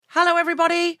Hello,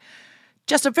 everybody.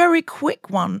 Just a very quick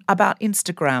one about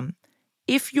Instagram.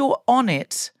 If you're on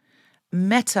it,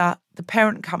 Meta, the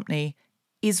parent company,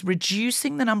 is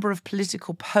reducing the number of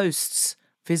political posts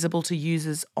visible to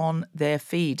users on their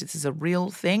feed. This is a real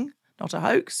thing, not a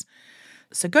hoax.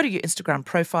 So go to your Instagram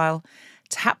profile,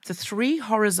 tap the 3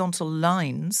 horizontal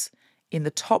lines in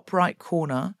the top right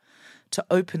corner to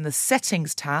open the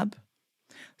Settings tab,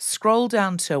 scroll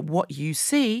down to What You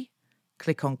See,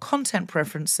 click on Content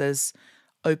Preferences,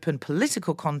 open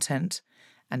Political Content,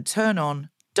 and turn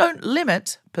on Don't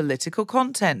Limit Political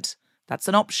Content. That's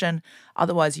an option.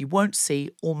 Otherwise, you won't see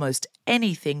almost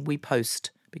anything we post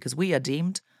because we are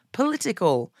deemed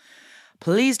political.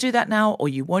 Please do that now, or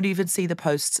you won't even see the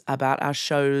posts about our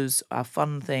shows, our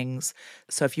fun things.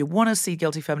 So if you want to see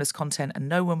Guilty Feminist content and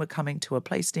know when we're coming to a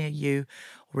place near you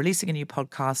or releasing a new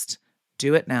podcast,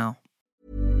 do it now.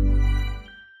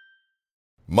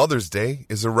 Mother's Day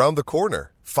is around the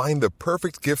corner. Find the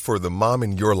perfect gift for the mom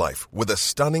in your life with a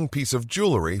stunning piece of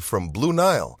jewelry from Blue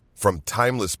Nile. From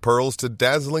timeless pearls to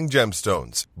dazzling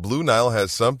gemstones, Blue Nile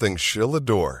has something she'll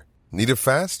adore. Need it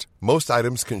fast? Most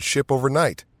items can ship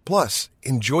overnight. Plus,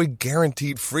 enjoy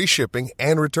guaranteed free shipping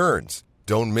and returns.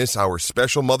 Don't miss our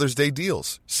special Mother's Day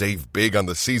deals. Save big on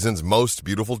the season's most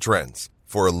beautiful trends.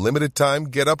 For a limited time,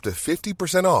 get up to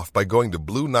 50% off by going to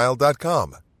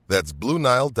BlueNile.com. That's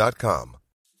BlueNile.com.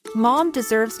 Mom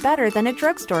deserves better than a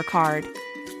drugstore card.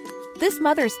 This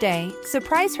Mother's Day,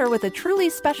 surprise her with a truly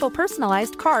special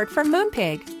personalized card from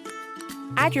Moonpig.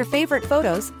 Add your favorite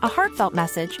photos, a heartfelt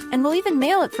message, and we'll even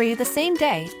mail it for you the same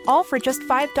day, all for just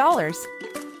 $5.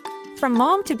 From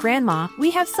mom to grandma,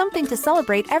 we have something to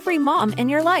celebrate every mom in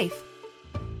your life.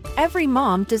 Every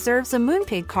mom deserves a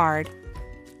Moonpig card.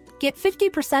 Get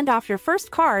 50% off your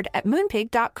first card at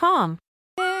Moonpig.com.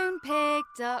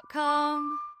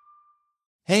 Moonpig.com.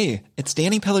 Hey, it's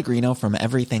Danny Pellegrino from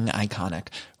Everything Iconic.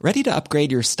 Ready to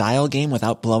upgrade your style game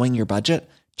without blowing your budget?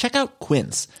 Check out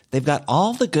Quince. They've got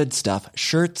all the good stuff,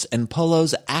 shirts and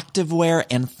polos, activewear,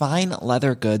 and fine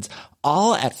leather goods,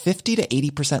 all at 50 to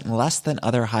 80% less than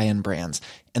other high-end brands.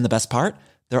 And the best part?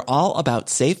 They're all about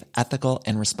safe, ethical,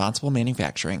 and responsible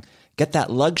manufacturing. Get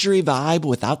that luxury vibe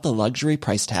without the luxury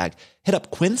price tag. Hit up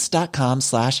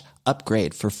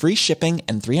quince.com/upgrade for free shipping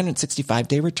and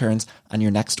 365-day returns on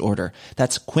your next order.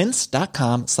 That's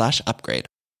quince.com/upgrade.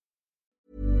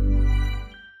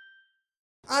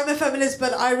 I'm a feminist,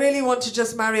 but I really want to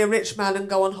just marry a rich man and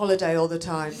go on holiday all the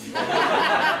time.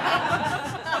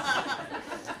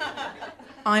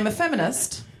 I'm a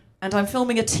feminist, and I'm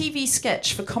filming a TV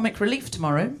sketch for Comic Relief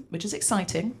tomorrow, which is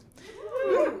exciting.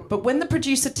 But when the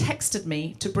producer texted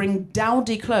me to bring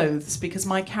dowdy clothes because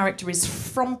my character is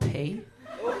frumpy,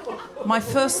 my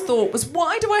first thought was,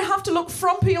 why do I have to look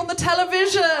frumpy on the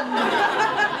television?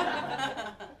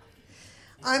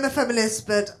 I'm a feminist,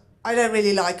 but I don't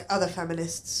really like other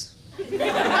feminists.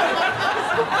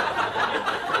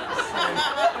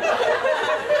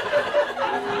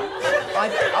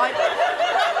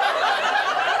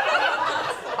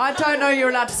 I don't know you're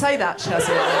allowed to say that,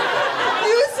 Shazia.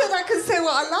 You said I could say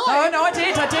what I like. No, I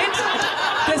did.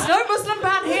 There's no Muslim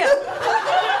ban here.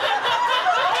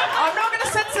 I'm not going to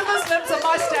censor Muslims on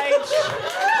my stage.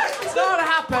 It's not going to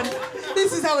happen.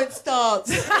 This is how it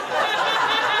starts.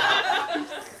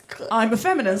 I'm a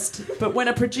feminist, but when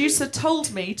a producer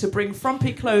told me to bring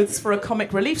frumpy clothes for a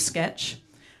Comic Relief sketch,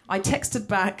 I texted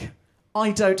back,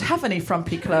 I don't have any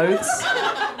frumpy clothes.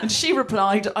 And she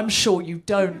replied, I'm sure you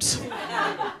don't.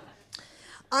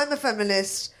 I'm a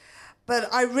feminist, but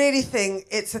I really think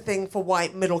it's a thing for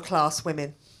white middle-class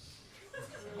women.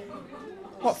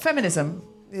 What, feminism?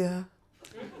 Yeah.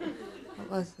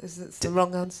 Is it the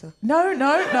wrong answer? No.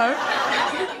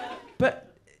 But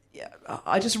yeah,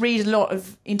 I just read a lot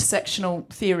of intersectional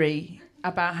theory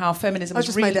about how feminism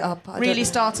was made it up. really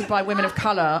started by women of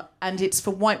colour, and it's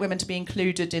for white women to be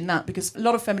included in that, because a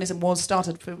lot of feminism was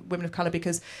started for women of colour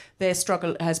because their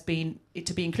struggle has been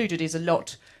to be included is a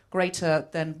lot greater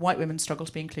than white women's struggle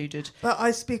to be included. But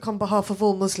I speak on behalf of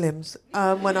all Muslims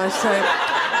when I say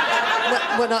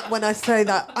when I say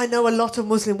that. I know a lot of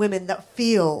Muslim women that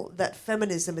feel that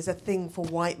feminism is a thing for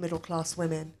white middle-class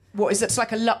women. What is it? It's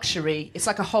like a luxury. It's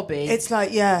like a hobby. It's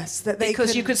like, yes, that they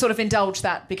because you could sort of indulge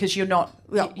that because you're not.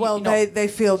 They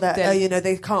feel that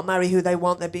they can't marry who they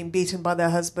want. They're being beaten by their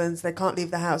husbands. They can't leave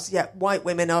the house. Yet white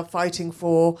women are fighting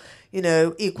for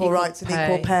equal rights and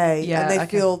equal pay, and they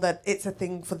feel that it's a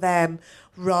thing for them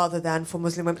rather than for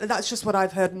Muslim women. And that's just what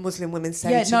I've heard Muslim women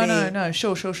say to me. No,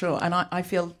 sure. And I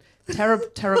feel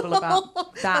terrible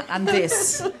about that and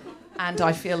this. And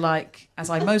I feel like, as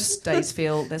I most days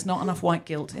feel, there's not enough white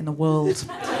guilt in the world.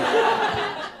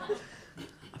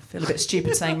 feel a bit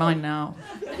stupid saying mine now.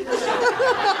 Embarrassed.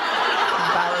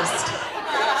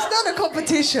 It's not a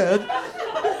competition.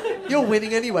 You're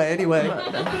winning anyway. Well,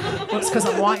 it's because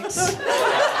I'm white.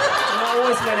 I'm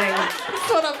always winning. That's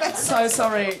what I meant. So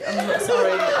sorry. I'm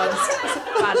sorry. I'm just a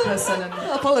bad person. And...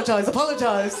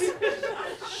 Apologise.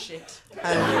 Shit.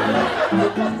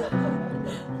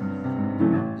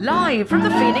 Live from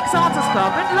the Phoenix Artists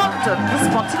Club in London, the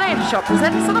Spontaneity Shop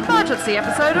presents an emergency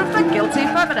episode of The Guilty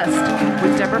Feminist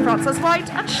with Deborah Frances-White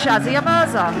and Shazia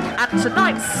Mirza. And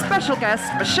tonight's special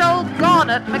guest, Michelle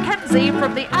Garnett Mackenzie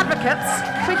from the Advocates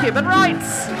for Human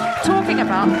Rights, talking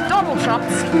about Donald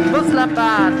Trump's Muslim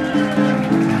ban.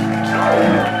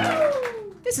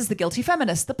 This is The Guilty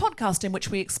Feminist, the podcast in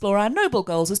which we explore our noble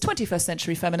goals as 21st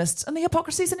century feminists and the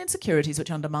hypocrisies and insecurities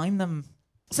which undermine them.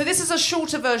 So this is a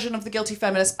shorter version of The Guilty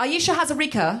Feminist. Ayesha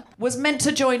Hazarika was meant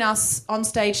to join us on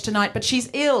stage tonight, but she's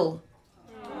ill.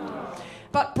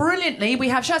 But brilliantly, we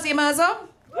have Shazia Mirza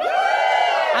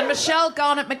and Michelle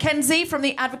Garnett Mackenzie from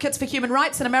the Advocates for Human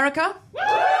Rights in America.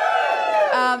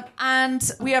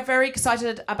 And we are very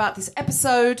excited about this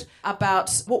episode,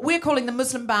 about what we're calling the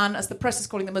Muslim ban, as the press is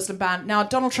calling the Muslim ban. Now,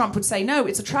 Donald Trump would say, no,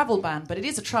 it's a travel ban, but it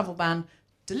is a travel ban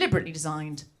deliberately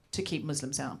designed to keep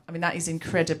Muslims out. I mean, that is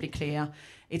incredibly clear.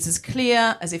 It's as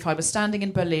clear as if I was standing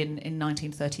in Berlin in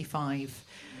 1935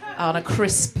 on a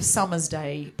crisp summer's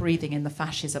day, breathing in the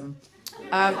fascism.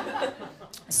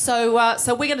 So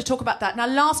we're going to talk about that. Now,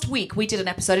 last week we did an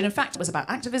episode, and in fact it was about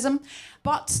activism,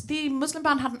 but the Muslim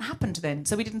ban hadn't happened then,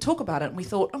 so we didn't talk about it. And we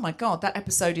thought, oh my God, that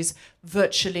episode is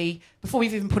virtually, before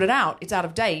we've even put it out, it's out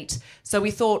of date. So we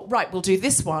thought, right, we'll do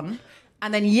this one.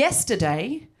 And then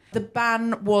yesterday, the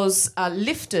ban was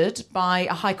lifted by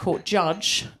a High Court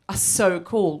judge, a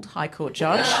so-called High Court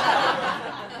judge,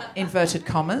 inverted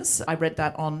commas. I read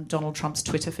that on Donald Trump's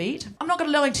Twitter feed. I'm not going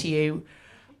to lie to you.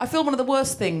 I feel one of the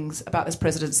worst things about this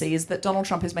presidency is that Donald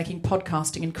Trump is making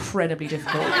podcasting incredibly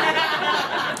difficult.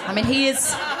 I mean,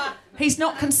 he's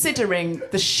not considering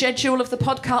the schedule of the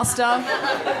podcaster,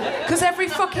 because every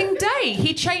fucking day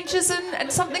he changes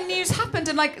and something new's happened,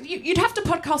 and like you'd have to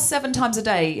podcast 7 times a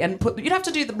day and you'd have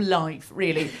to do them live,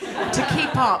 really, to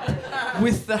keep up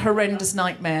with the horrendous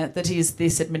nightmare that is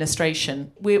this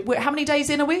administration. We're how many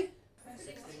days in are we?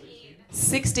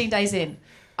 16 days in.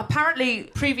 Apparently,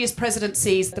 previous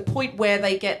presidencies, the point where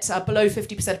they get below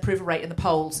 50% approval rate in the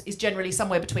polls is generally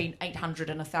somewhere between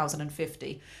 800 and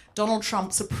 1,050. Donald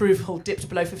Trump's approval dipped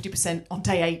below 50% on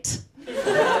day 8.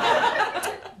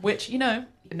 Which, you know,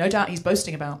 no doubt he's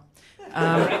boasting about.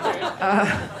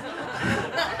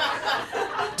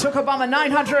 Took Obama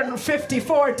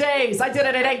 954 days. I did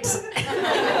it at 8.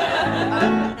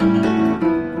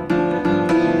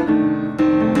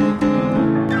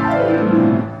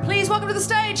 Welcome to the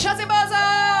stage, Shazia Mirza!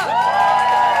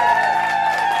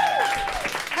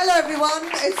 Hello, everyone.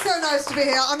 It's so nice to be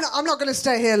here. I'm not going to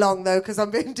stay here long, though, because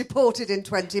I'm being deported in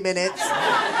 20 minutes.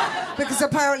 Because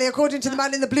apparently, according to the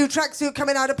man in the blue tracksuit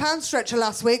coming out of Pound Stretcher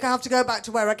last week, I have to go back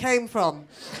to where I came from,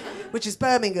 which is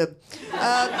Birmingham.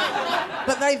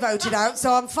 But they voted out,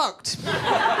 so I'm fucked.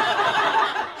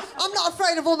 I'm not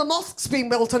afraid of all the mosques being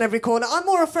built on every corner. I'm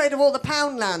more afraid of all the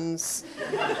Poundlands.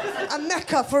 A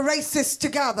mecca for racists to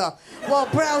gather while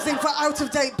browsing for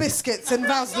out-of-date biscuits and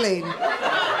Vaseline.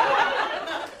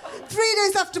 3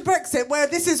 days after Brexit, where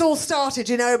this is all started,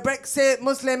 you know, Brexit,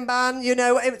 Muslim ban, you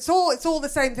know, it's all the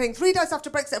same thing. 3 days after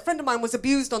Brexit, a friend of mine was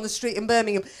abused on the street in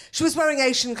Birmingham. She was wearing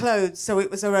Asian clothes, so it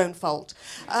was her own fault.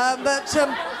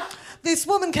 This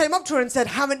woman came up to her and said,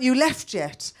 "Haven't you left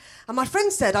yet?" And my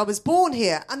friend said, "I was born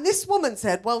here." And this woman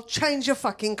said, "Well, change your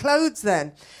fucking clothes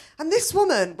then." And this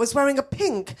woman was wearing a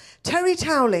pink terry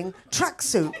toweling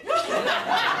tracksuit.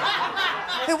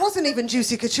 It wasn't even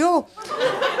Juicy Couture.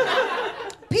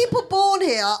 People born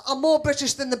here are more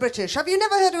British than the British. Have you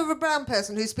never heard of a brown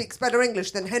person who speaks better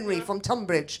English than Henry from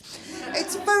Tunbridge?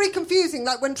 It's very confusing,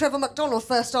 like when Trevor McDonald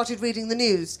first started reading the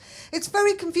news. It's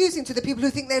very confusing to the people who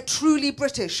think they're truly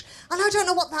British. And I don't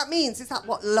know what that means. Is that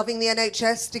what, loving the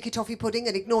NHS, sticky toffee pudding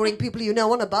and ignoring people you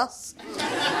know on a bus?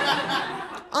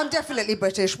 I'm definitely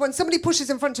British. When somebody pushes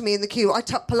in front of me in the queue, I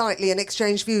tap politely and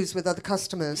exchange views with other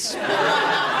customers.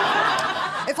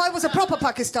 If I was a proper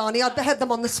Pakistani, I'd behead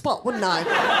them on the spot, wouldn't I?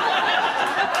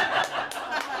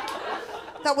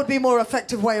 That would be a more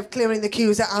effective way of clearing the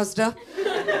queues at Asda.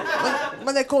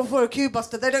 When they call for a queue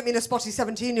buster, they don't mean a spotty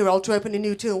 17-year-old to open a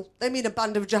new till. They mean a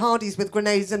band of jihadis with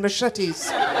grenades and machetes.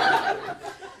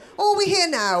 All we hear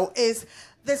now is,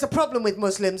 there's a problem with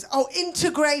Muslims. Oh,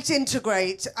 integrate,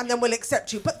 and then we'll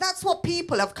accept you. But that's what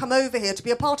people have come over here to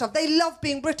be a part of. They love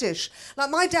being British.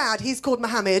 Like my dad, he's called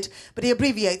Mohammed, but he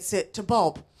abbreviates it to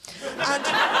Bob. And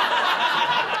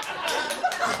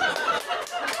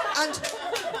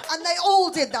And they all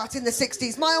did that in the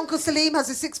 60s. My Uncle Salim has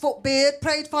a 6-foot beard,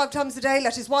 prayed 5 times a day,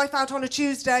 let his wife out on a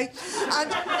Tuesday,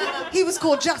 and he was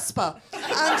called Jasper.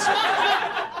 And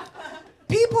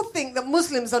people think that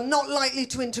Muslims are not likely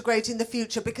to integrate in the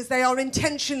future because they are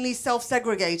intentionally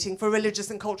self-segregating for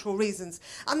religious and cultural reasons.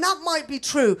 And that might be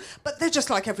true, but they're just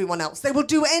like everyone else. They will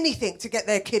do anything to get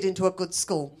their kid into a good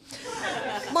school.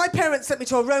 My parents sent me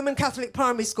to a Roman Catholic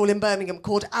primary school in Birmingham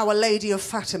called Our Lady of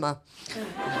Fatima.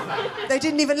 They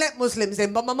didn't even let Muslims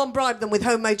in, but my mum bribed them with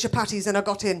homemade chapatis and I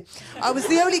got in. I was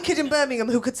the only kid in Birmingham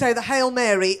who could say the Hail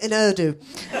Mary in Urdu.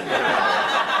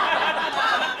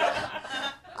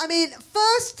 I mean,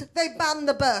 first they banned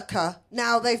the burqa,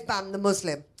 now they've banned the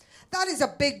Muslim. That is a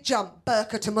big jump,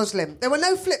 burqa to Muslim. There were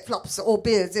no flip-flops or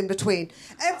beards in between.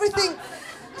 Everything...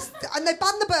 And they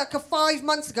banned the burqa 5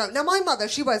 months ago. Now, my mother,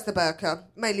 she wears the burqa,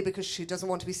 mainly because she doesn't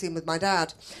want to be seen with my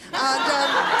dad. And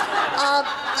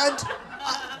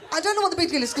I don't know what the big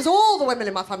deal is, because all the women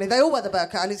in my family, they all wear the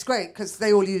burqa, and it's great, because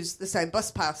they all use the same bus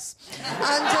pass.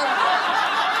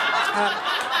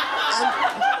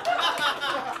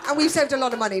 And we've saved a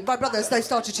lot of money. My brothers, they've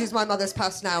started to use my mother's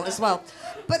pass now as well.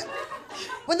 But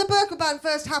when the burqa ban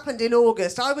first happened in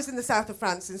August, I was in the south of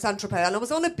France, in Saint-Tropez, and I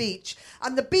was on a beach,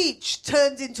 and the beach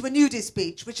turned into a nudist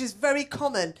beach, which is very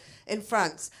common in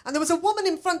France. And there was a woman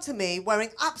in front of me wearing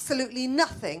absolutely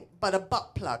nothing but a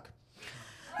butt plug.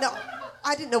 Now,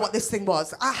 I didn't know what this thing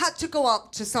was. I had to go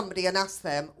up to somebody and ask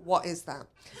them, what is that?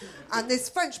 And this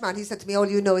Frenchman, he said to me, oh,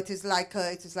 you know, it is like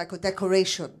a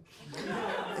decoration.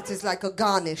 It is like a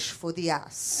garnish for the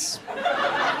ass.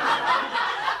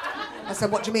 I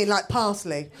said, what do you mean, like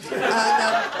parsley?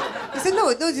 And he said,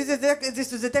 no,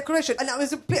 this was a decoration. And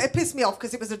it pissed me off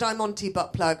because it was a Diamante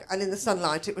butt plug, and in the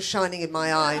sunlight it was shining in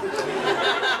my eye,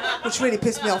 which really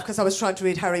pissed me off because I was trying to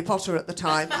read Harry Potter at the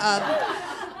time.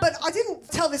 But I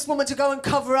didn't tell this woman to go and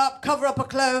cover up her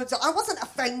clothes. I wasn't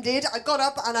offended. I got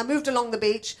up and I moved along the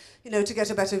beach, you know, to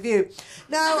get a better view.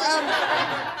 Now,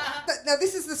 now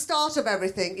this is the start of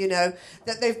everything, you know,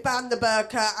 that they've banned the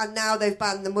burqa and now they've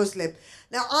banned the Muslim.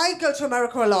 Now, I go to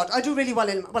America a lot. I do really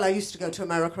well I used to go to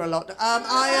America a lot.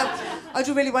 I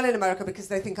do really well in America because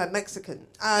they think I'm Mexican.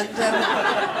 And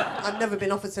I've never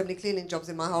been offered so many cleaning jobs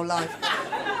in my whole life.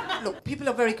 Look, people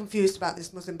are very confused about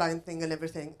this Muslim ban thing and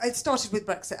everything. It started with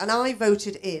Brexit, and I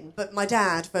voted in, but my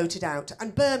dad voted out,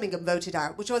 and Birmingham voted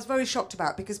out, which I was very shocked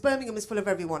about, because Birmingham is full of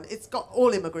everyone. It's got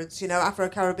all immigrants, you know,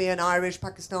 Afro-Caribbean, Irish,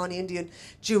 Pakistani, Indian,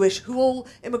 Jewish, all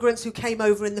immigrants who came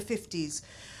over in the 50s.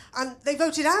 And they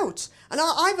voted out. And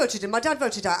I voted in, my dad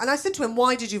voted out. And I said to him,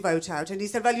 why did you vote out? And he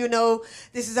said, well, you know,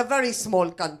 this is a very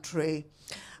small country,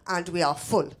 and we are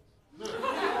full.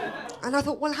 And I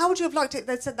thought, well, how would you have liked it if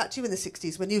they'd said that to you in the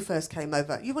 60s when you first came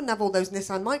over? You wouldn't have all those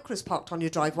Nissan Micras parked on your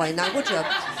driveway now, would you?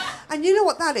 And you know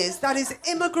what that is? That is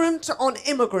immigrant on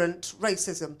immigrant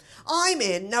racism. I'm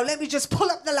in, now let me just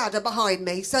pull up the ladder behind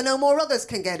me so no more others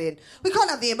can get in. We can't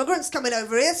have the immigrants coming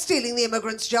over here stealing the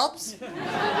immigrants' jobs.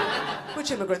 Which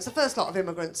immigrants? The first lot of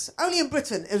immigrants. Only in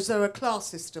Britain is there a class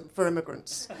system for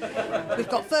immigrants. We've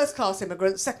got first-class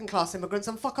immigrants, second-class immigrants,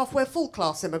 and fuck off, we're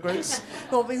full-class immigrants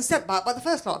who have been sent back by the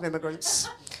first lot of immigrants.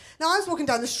 Now, I was walking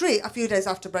down the street a few days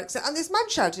after Brexit, and this man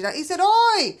shouted out, he said,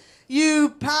 oi,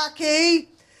 you Paki,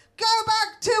 go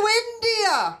back to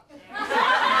India!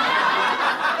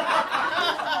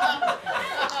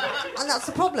 And that's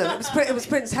the problem. It was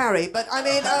Prince Harry, but I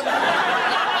mean,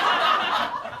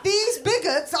 these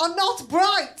bigots are not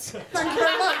bright. Thank you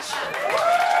very much.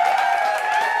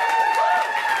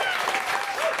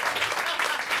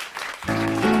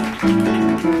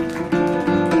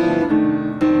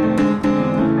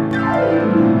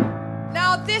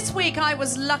 This week I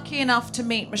was lucky enough to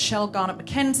meet Michelle Garnett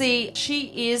Mackenzie.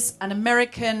 She is an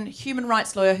American human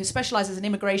rights lawyer who specialises in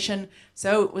immigration,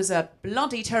 so it was a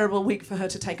bloody terrible week for her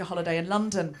to take a holiday in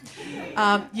London.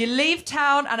 You leave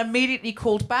town and immediately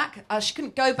called back. She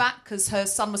couldn't go back because her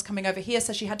son was coming over here,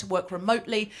 so she had to work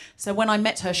remotely. So when I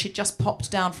met her, she'd just popped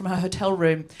down from her hotel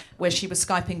room where she was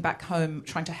Skyping back home,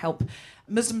 trying to help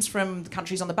Muslims from the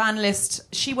countries on the ban list.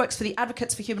 She works for the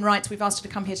Advocates for Human Rights. We've asked her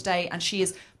to come here today, and she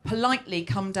has politely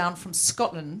come down from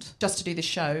Scotland just to do this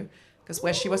show, because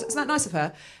where she was... Isn't that nice of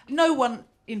her? No one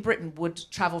in Britain would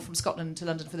travel from Scotland to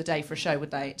London for the day for a show,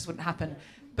 would they? It just wouldn't happen.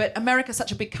 But America's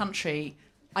such a big country,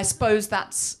 I suppose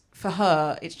that's, for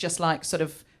her, it's just like sort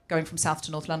of going from South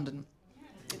to North London.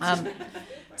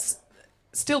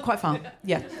 Still quite far,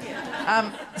 yeah.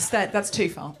 That's too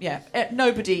far, yeah.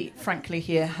 Nobody, frankly,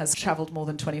 here has travelled more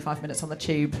than 25 minutes on the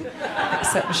tube,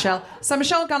 except Michelle. So,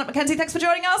 Michelle Garnett Mackenzie, thanks for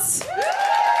joining us.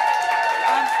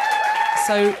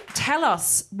 So tell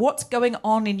us, what's going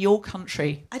on in your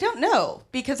country? I don't know,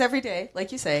 because every day,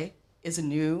 like you say, is a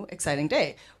new, exciting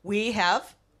day. We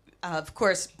have, of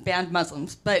course, banned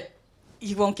Muslims, but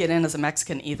you won't get in as a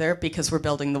Mexican either because we're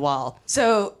building the wall.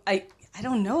 So I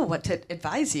don't know what to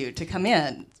advise you to come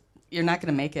in. You're not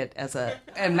going to make it as a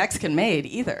Mexican maid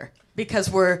either, because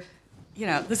we're,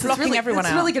 this is really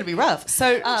going to be rough.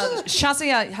 So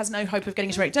Shazia has no hope of getting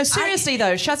into it. No, seriously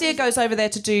though, Shazia goes over there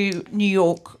to do New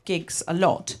York gigs a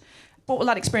lot. What will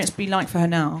that experience be like for her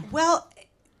now? Well,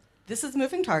 this is a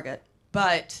moving target,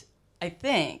 but I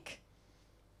think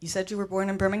you said you were born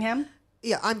in Birmingham?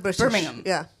 Yeah, I'm British. Birmingham.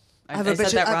 Yeah. I said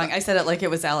that wrong. I said it like it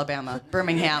was Alabama.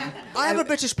 Birmingham. I have a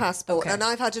British passport, and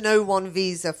I've had an O1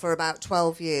 visa for about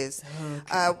 12 years.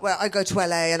 Where I go to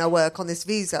LA and I work on this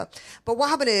visa. But what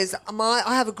happened is,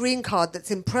 I have a green card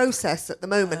that's in process at the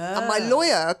moment. And my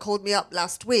lawyer called me up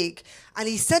last week, and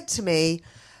he said to me,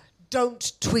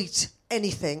 don't tweet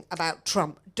anything about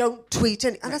Trump. Don't tweet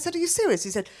any. And I said, are you serious? He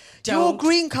said, your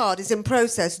green card is in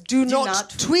process. Do not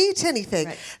tweet anything.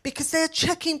 Right. Because they're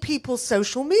checking people's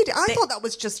social media. I thought that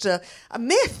was just a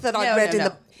myth that I read in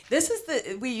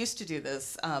the... We used to do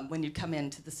this when you'd come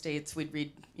into the States. We'd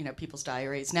read, people's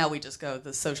diaries. Now we just go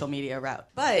the social media route.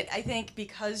 But I think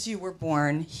because you were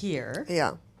born here,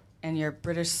 and you're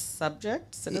British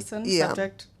citizen,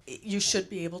 you should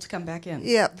be able to come back in.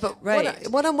 Yeah, but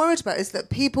what I'm worried about is that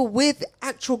people with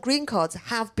actual green cards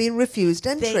have been refused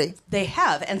entry. They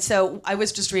have. And so I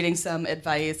was just reading some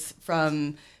advice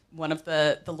from one of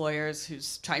the lawyers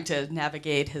who's trying to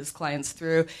navigate his clients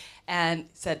through, and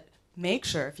said, make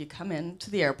sure if you come into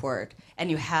the airport and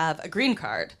you have a green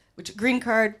card, which green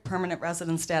card, permanent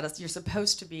resident status, you're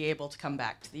supposed to be able to come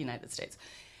back to the United States,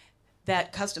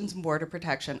 that Customs and Border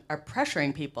Protection are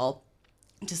pressuring people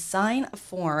to sign a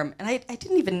form, and I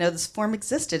didn't even know this form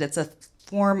existed. It's a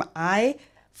form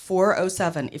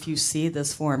I-407. If you see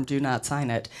this form, do not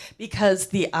sign it, because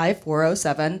the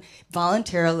I-407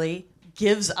 voluntarily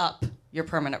gives up your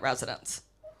permanent residence.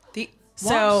 The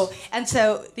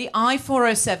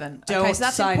I-407. Don't so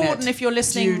that's sign important it. If you're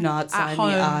listening do not sign at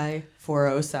home. the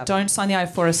I-407. Don't sign the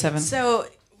I-407. So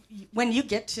when you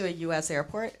get to a U.S.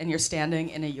 airport and you're standing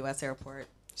in a U.S. airport,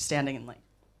 standing in like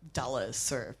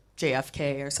Dulles or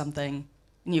JFK or something,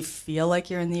 and you feel like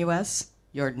you're in the U.S.,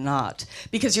 you're not,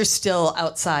 because you're still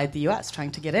outside the U.S.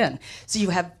 trying to get in. So you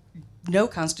have no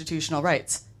constitutional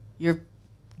rights. You're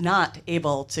not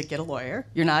able to get a lawyer.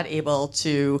 You're not able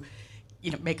to,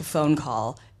 make a phone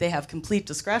call. They have complete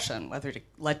discretion whether to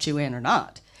let you in or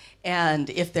not.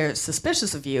 And if they're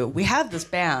suspicious of you, we have this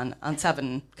ban on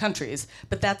 7 countries,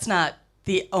 but that's not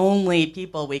the only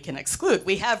people we can exclude.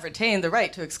 We have retained the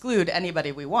right to exclude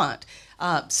anybody we want.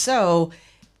 So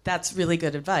that's really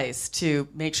good advice, to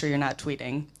make sure you're not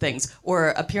tweeting things or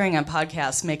appearing on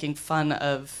podcasts making fun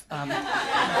of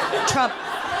Trump.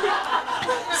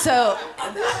 So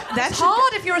that's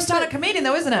hard if you're a stand-up comedian,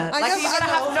 though, isn't it? You've got to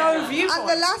have no viewpoint. And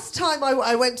the last time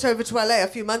I went over to LA a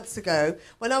few months ago,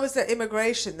 when I was at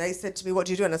immigration, they said to me, what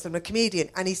do you do? And I said, I'm a comedian.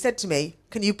 And he said to me,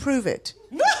 can you prove it?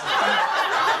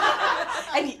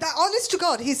 Honest to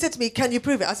God, he said to me, can you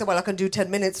prove it? I said, well, I can do 10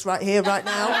 minutes right here, right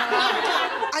now.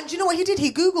 And you know what he did?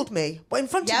 He Googled me in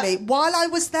front of me while I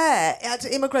was there at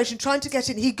immigration trying to get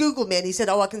in. He Googled me and he said,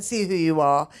 I can see who you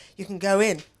are. You can go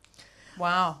in.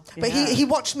 Wow. But he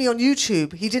watched me on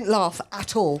YouTube. He didn't laugh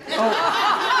at all. He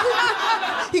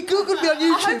Googled me on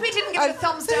YouTube. I hope he didn't give a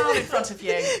thumbs down in front of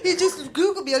you. He just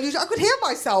Googled me on YouTube. I could hear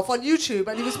myself on YouTube,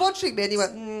 and he was watching me, and he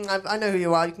went, I know who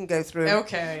you are. You can go through.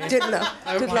 Okay. Didn't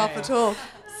laugh at all.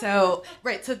 So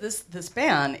this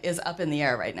ban is up in the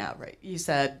air right now, right? You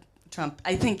said Trump.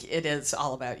 I think it is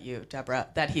all about you, Deborah,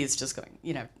 that he's just going,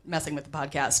 messing with the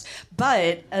podcast.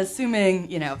 But assuming,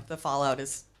 the fallout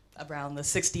is around the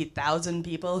 60,000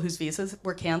 people whose visas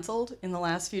were canceled in the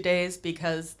last few days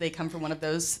because they come from one of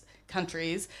those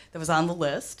countries that was on the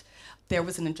list, there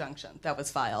was an injunction that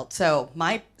was filed. So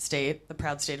my state, the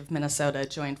proud state of Minnesota,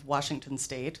 joined Washington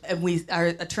State, and our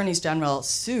attorneys general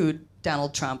sued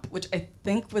Donald Trump, which I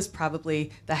think was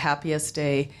probably the happiest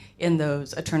day in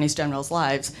those attorneys general's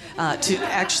lives, to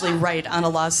actually write on a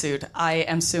lawsuit, I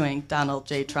am suing Donald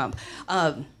J. Trump.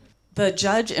 The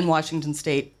judge in Washington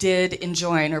State did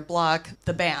enjoin or block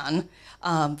the ban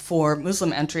for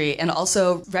Muslim entry and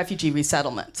also refugee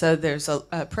resettlement. So there's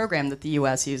a program that the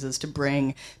U.S. uses to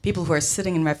bring people who are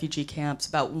sitting in refugee camps.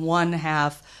 About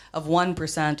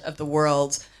 1% of the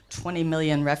world's 20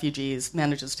 million refugees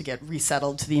manages to get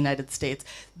resettled to the United States.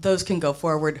 Those can go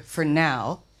forward for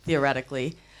now,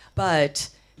 theoretically, but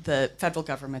the federal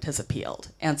government has appealed.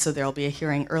 And so there will be a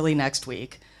hearing early next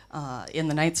week in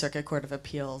the Ninth Circuit Court of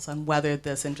Appeals on whether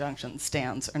this injunction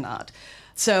stands or not.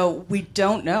 So we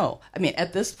don't know. I mean,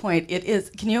 at this point, it is,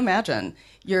 can you imagine?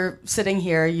 You're sitting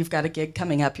here, you've got a gig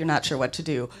coming up, you're not sure what to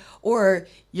do. Or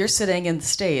you're sitting in the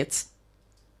States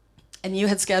and you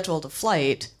had scheduled a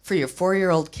flight for your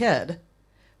 4-year-old kid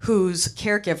whose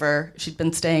caregiver, she'd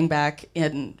been staying back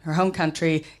in her home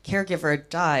country, caregiver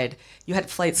died. You had a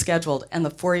flight scheduled and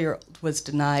the 4-year-old was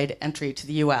denied entry to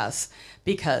the US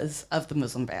because of the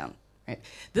Muslim ban. Right?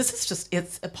 This is just,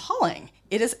 it's appalling.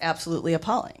 It is absolutely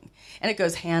appalling. And it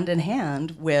goes hand in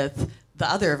hand with the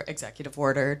other executive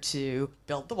order to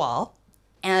build the wall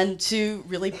and to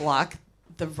really block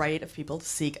the right of people to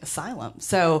seek asylum.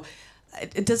 So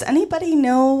does anybody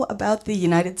know about the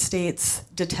United States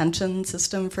detention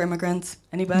system for immigrants?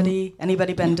 Anybody?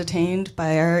 Anybody been detained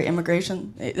by our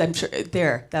immigration? I'm sure,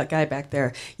 there, that guy back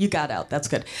there. You got out, that's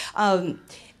good.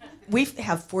 We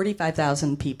have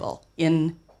 45,000 people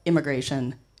in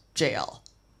immigration jail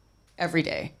every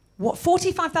day. What,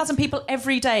 45,000 people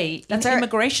every day in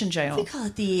immigration jail? We call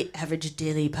it the average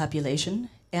daily population.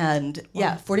 And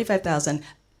yeah, 45,000.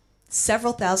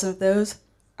 Several thousand of those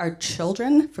are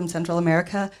children from Central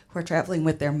America who are traveling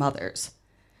with their mothers.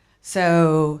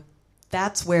 So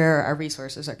that's where our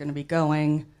resources are going to be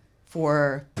going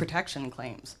for protection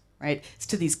claims, right? It's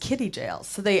to these kiddie jails.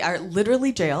 So they are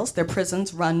literally jails. They're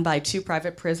prisons run by 2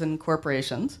 private prison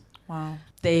corporations. Wow.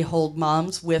 They hold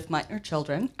moms with minor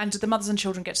children. And do the mothers and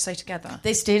children get to stay together?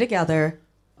 They stay together.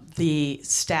 The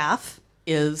staff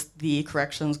is the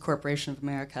Corrections Corporation of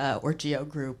America, or GEO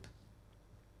Group,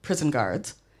 prison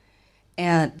guards.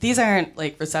 And these aren't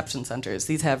like reception centers.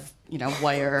 These have,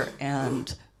 wire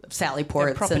and sally ports.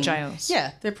 They're proper jails.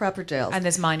 Yeah, they're proper jails. And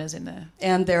there's minors in there.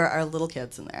 And there are little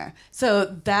kids in there. So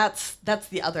that's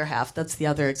the other half. That's the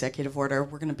other executive order.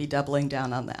 We're going to be doubling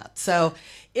down on that. So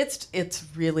it's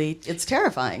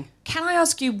terrifying. Can I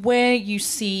ask you where you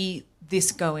see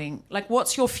this going? Like,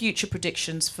 what's your future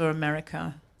predictions for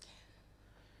America?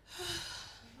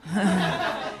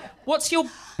 What's your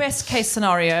best case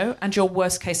scenario and your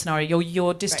worst case scenario?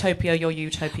 Your dystopia, your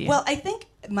utopia? Well, I think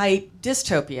my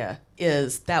dystopia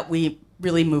is that we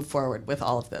really move forward with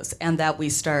all of this and that we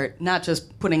start not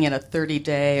just putting in a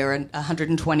 30-day or a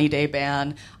 120-day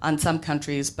ban on some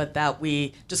countries, but that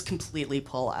we just completely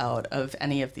pull out of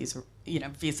any of these,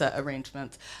 visa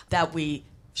arrangements, that we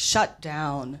shut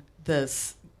down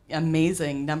this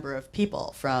amazing number of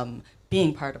people from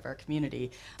being part of our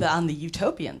community. On the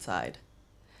utopian side,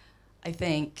 I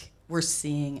think we're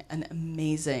seeing an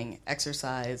amazing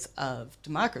exercise of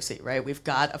democracy, right? We've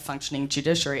got a functioning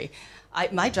judiciary.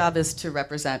 My job is to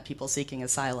represent people seeking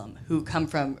asylum who come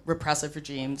from repressive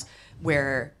regimes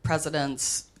where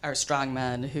presidents are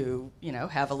strongmen who,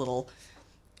 have a little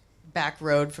back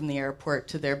road from the airport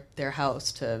to their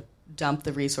house to dump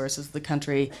the resources of the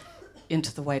country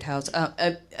into the White House.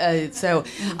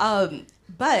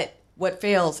 But what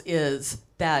fails is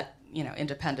that,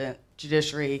 independent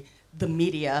judiciary, the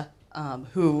media,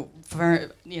 who,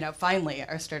 finally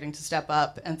are starting to step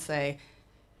up and say,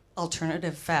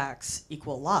 alternative facts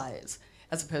equal lies,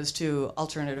 as opposed to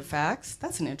alternative facts.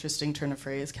 That's an interesting turn of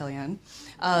phrase, Kellyanne.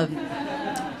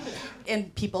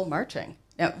 And people marching.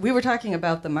 Now, we were talking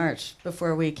about the march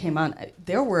before we came on.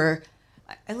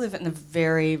 I live in a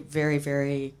very, very,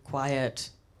 very quiet,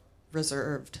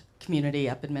 reserved community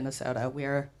up in Minnesota. We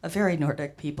are a very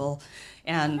Nordic people,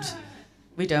 and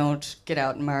we don't get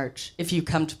out and march. If you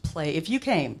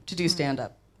came to do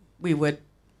stand-up, we would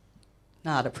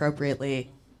not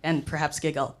appropriately and perhaps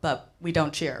giggle, but we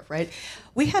don't cheer, right?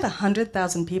 We had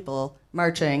 100,000 people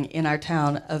marching in our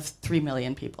town of 3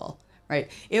 million people, right?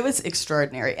 It was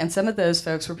extraordinary. And some of those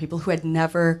folks were people who had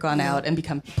never gone out and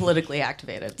become politically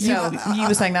activated. So you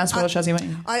were saying that as well,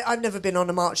 Shazia. I've never been on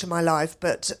a march in my life,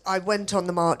 but I went on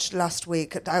the march last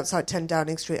week outside 10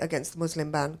 Downing Street against the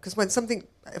Muslim ban, because when something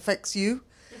affects you,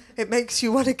 it makes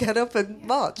you want to get up and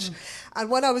march. And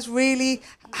what I was really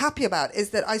happy about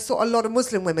is that I saw a lot of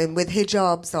Muslim women with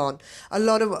hijabs on, a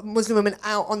lot of Muslim women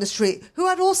out on the street who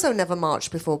had also never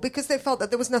marched before because they felt that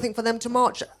there was nothing for them to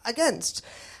march against.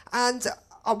 And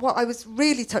what I was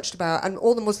really touched about, and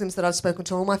all the Muslims that I've spoken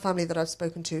to, all my family that I've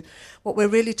spoken to, what we're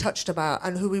really touched about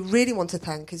and who we really want to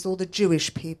thank is all the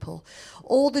Jewish people.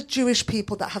 All the Jewish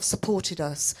people that have supported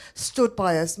us, stood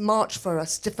by us, marched for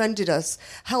us, defended us,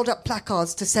 held up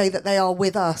placards to say that they are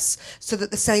with us so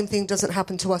that the same thing doesn't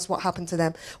happen to us what happened to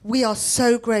them. We are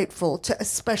so grateful to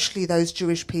especially those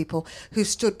Jewish people who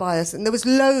stood by us. And there was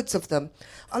loads of them.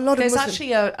 There's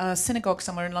actually a synagogue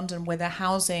somewhere in London where they're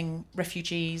housing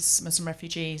Muslim refugees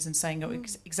refugees and saying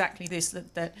exactly this,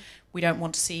 that we don't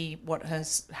want to see what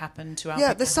has happened to our people.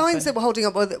 Yeah, the signs that we're holding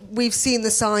up, we've seen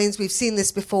the signs, we've seen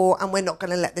this before, and we're not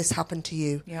going to let this happen to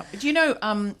you. Yeah. Do you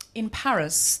know, in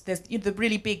Paris, there's the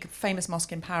really big, famous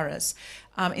mosque in Paris,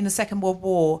 in the Second World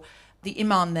War, the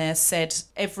imam there said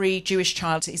every Jewish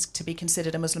child is to be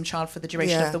considered a Muslim child for the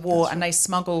duration of the war, and they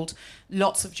smuggled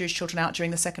lots of Jewish children out during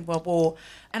the Second World War.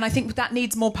 And I think that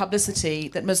needs more publicity,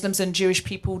 that Muslims and Jewish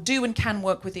people do and can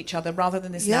work with each other, rather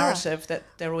than this narrative that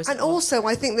they're always... And also,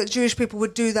 I think that Jewish people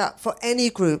would do that for any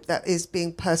group that is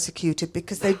being persecuted,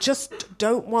 because they just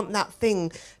don't want that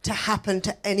thing to happen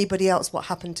to anybody else, what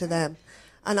happened to them.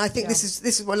 And I think this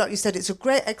is what, like you said, it's a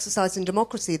great exercise in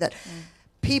democracy that...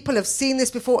 People have seen this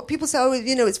before. People say,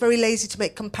 it's very lazy to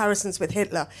make comparisons with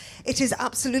Hitler. It is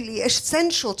absolutely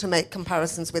essential to make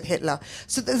comparisons with Hitler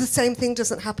so that the same thing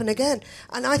doesn't happen again.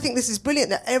 And I think this is brilliant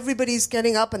that everybody's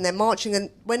getting up and they're marching, and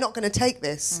we're not going to take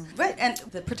this. Right, and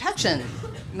the protection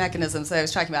mechanisms that I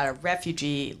was talking about, our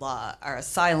refugee law, our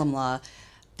asylum law,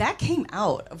 that came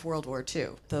out of World War II.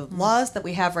 The laws that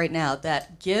we have right now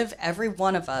that give every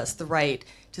one of us the right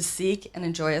to seek and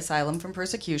enjoy asylum from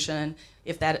persecution,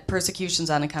 if that persecution's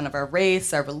on account of our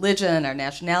race, our religion, our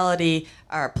nationality,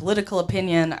 our political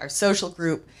opinion, our social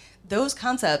group, those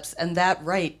concepts and that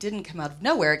right didn't come out of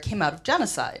nowhere. It came out of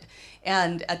genocide.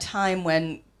 And a time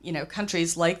when,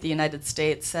 countries like the United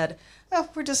States said,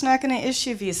 we're just not going to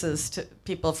issue visas to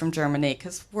people from Germany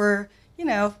because we're,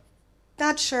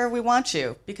 not sure we want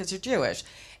you because you're Jewish.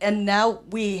 And now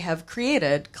we have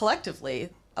created collectively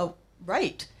a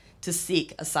right to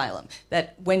seek asylum.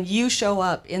 That when you show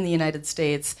up in the United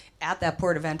States at that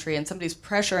port of entry and somebody's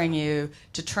pressuring you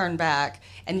to turn back,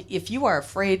 and if you are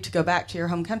afraid to go back to your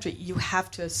home country, you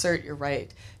have to assert your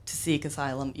right to seek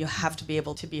asylum. You have to be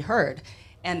able to be heard.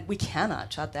 And we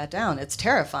cannot shut that down. It's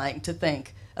terrifying to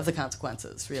think of the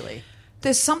consequences, really.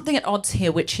 There's something at odds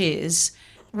here, which is...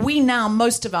 we now,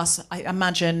 most of us, I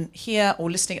imagine, here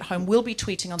or listening at home, will be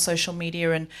tweeting on social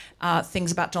media and things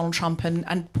about Donald Trump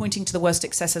and pointing to the worst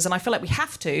excesses. And I feel like we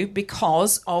have to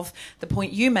because of the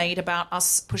point you made about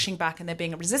us pushing back and there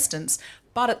being a resistance.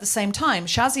 But at the same time,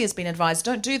 Shazia has been advised,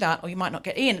 don't do that or you might not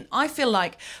get in. I feel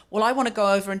like, well, I want to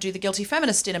go over and do the Guilty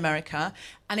Feminist in America.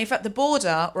 And if at the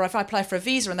border or if I apply for a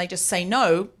visa and they just say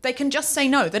no, they can just say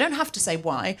no. They don't have to say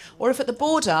why. Or if at the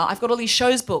border, I've got all these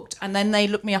shows booked and then they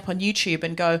look me up on YouTube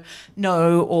and go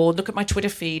no, or look at my Twitter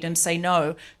feed and say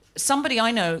no. Somebody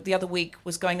I know the other week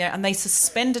was going there and they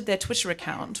suspended their Twitter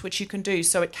account, which you can do,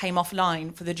 so it came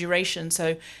offline for the duration.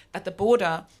 So at the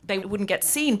border, they wouldn't get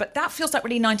seen. But that feels like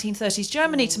really 1930s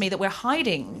Germany to me, that we're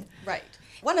hiding. Right.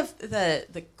 One of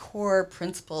the core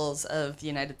principles of the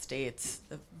United States,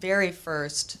 the very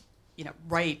first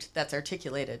right that's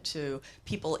articulated to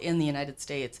people in the United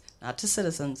States, not to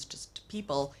citizens, just to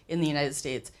people in the United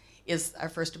States, is our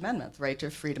First Amendment, the right to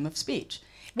freedom of speech.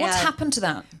 What's happened to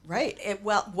that? Right.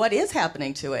 What is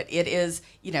happening to it? It is,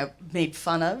 made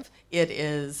fun of. It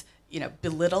is,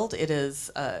 belittled. It is,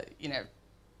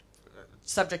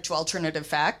 subject to alternative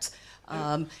facts.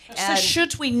 So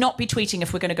should we not be tweeting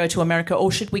if we're going to go to America,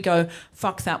 or should we go,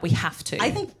 fuck that, we have to?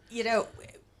 I think,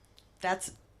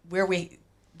 that's where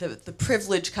the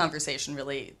privilege conversation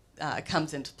really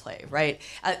comes into play, right?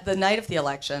 The night of the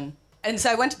election. And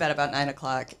so I went to bed about 9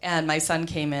 o'clock, and my son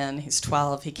came in. He's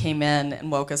 12. He came in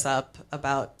and woke us up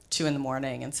about 2 in the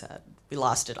morning and said, we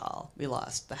lost it all. We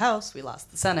lost the House, we lost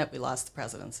the Senate, we lost the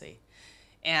presidency.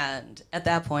 And at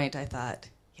that point, I thought,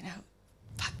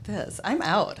 fuck this. I'm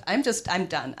out. I'm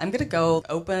done. I'm going to go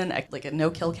open a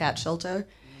no-kill cat shelter.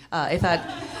 I thought,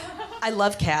 I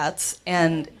love cats,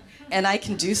 and I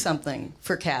can do something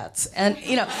for cats. And,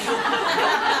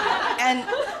 and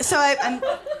so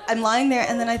I'm lying there,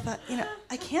 and then I thought,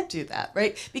 I can't do that,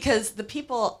 right? Because the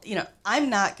people, I'm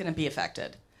not going to be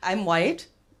affected. I'm white,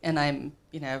 and I'm,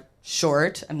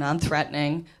 short. I'm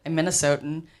non-threatening. I'm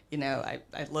Minnesotan. I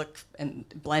look and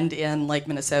blend in like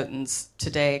Minnesotans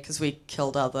today because we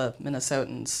killed all the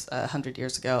Minnesotans 100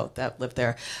 years ago that lived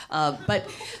there. But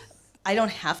I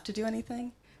don't have to do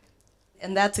anything.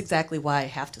 And that's exactly why I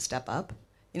have to step up.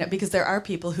 Because there are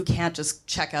people who can't just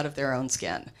check out of their own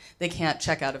skin. They can't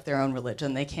check out of their own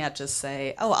religion. They can't just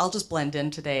say, oh, I'll just blend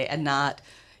in today and not,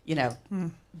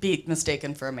 be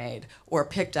mistaken for a maid or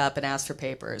picked up and asked for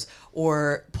papers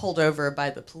or pulled over by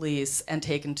the police and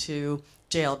taken to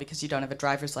jail because you don't have a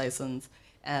driver's license.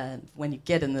 And when you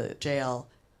get in the jail,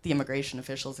 the immigration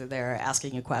officials are there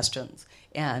asking you questions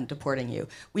and deporting you.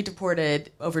 We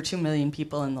deported over 2 million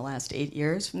people in the last 8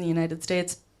 years from the United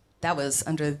States. That was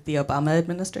under the Obama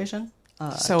administration.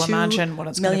 So imagine what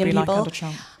it's going to be like under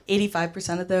Trump.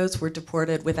 85% of those were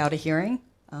deported without a hearing.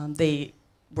 They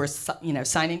were,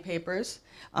 signing papers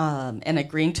and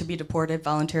agreeing to be deported,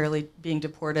 voluntarily being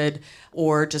deported,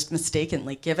 or just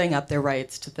mistakenly giving up their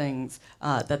rights to things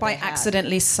that by they had.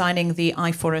 accidentally signing the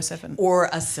I-407 or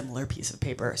a similar piece of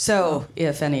paper. So,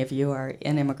 if any of you are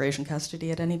in immigration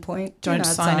custody at any point, don't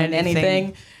sign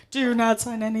anything. Do not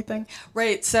sign anything.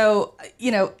 Right. So,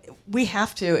 we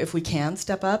have to, if we can,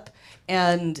 step up,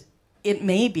 and it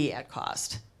may be at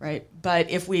cost, right? But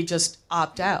if we just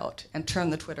opt out and turn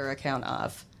the Twitter account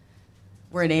off,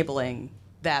 we're enabling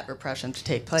that repression to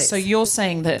take place. So you're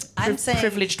saying that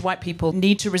privileged white people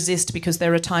need to resist because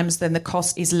there are times then the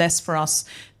cost is less for us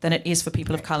than it is for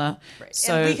people of colour. Right.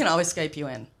 So and we can always Skype you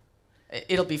in.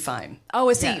 It'll be fine. Oh,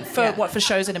 I see. For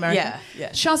shows in America? Yeah.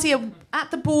 Shazia, at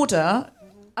the border,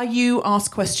 are you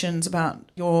asked questions about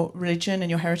your religion and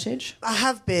your heritage? I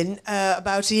have been.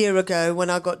 About a year ago,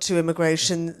 when I got to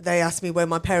immigration, they asked me where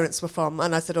my parents were from,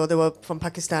 and I said, they were from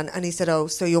Pakistan. And he said,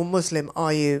 so you're Muslim,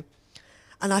 are you?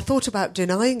 And I thought about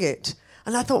denying it.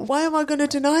 And I thought, why am I going to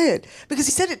deny it? Because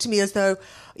he said it to me as though,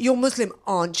 you're Muslim,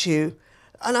 aren't you?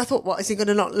 And I thought, what, is he going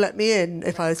to not let me in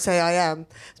if I say I am?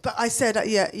 But I said,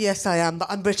 yes, I am,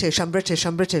 but I'm British. I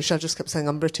just kept saying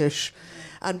I'm British.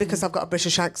 And because I've got a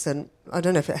British accent, I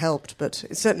don't know if it helped, but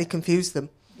it certainly confused them.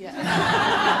 Yeah.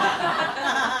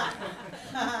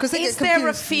 Is there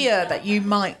a fear that you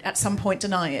might at some point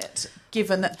deny it,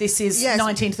 given that this is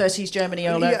 1930s Germany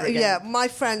all over again? Yeah, my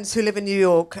friends who live in New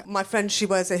York, she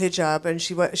wears a hijab and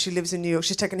she lives in New York.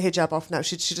 She's taken a hijab off now.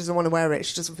 She doesn't want to wear it.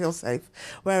 She doesn't feel safe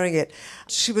wearing it.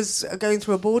 She was going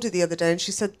through a border the other day and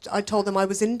she said, I told them I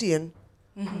was Indian.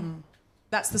 Mm-hmm.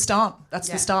 That's the start. That's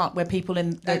the start where people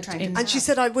And she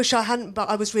said, I wish I hadn't, but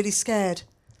I was really scared.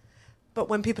 But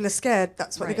when people are scared,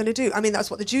 that's what they're going to do. I mean, that's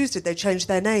what the Jews did. They changed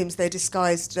their names. They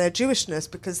disguised their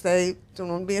Jewishness because they don't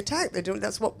want to be attacked.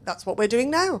 That's what we're doing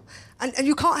now. And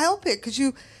you can't help it because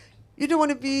you don't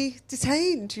want to be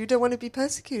detained. You don't want to be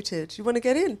persecuted. You want to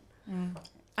get in. Mm.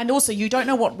 And also, you don't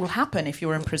know what will happen if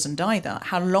you're imprisoned either,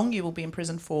 how long you will be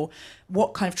imprisoned for,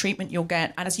 what kind of treatment you'll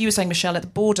get. And as you were saying, Michelle, at the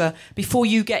border, before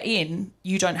you get in,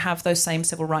 you don't have those same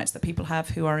civil rights that people have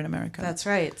who are in America. That's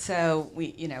right. So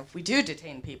we do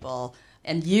detain people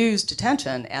and use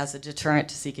detention as a deterrent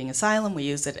to seeking asylum. We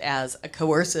use it as a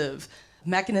coercive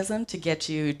mechanism to get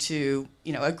you to,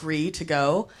 agree to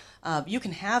go. You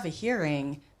can have a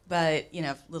hearing, but,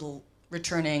 little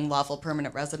returning lawful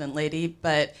permanent resident lady,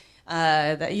 but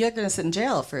that you're going to sit in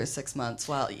jail for 6 months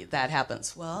while that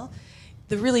happens. Well,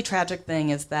 the really tragic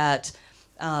thing is that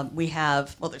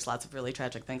there's lots of really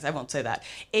tragic things. I won't say that.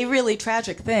 A really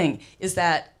tragic thing is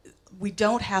that we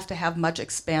don't have to have much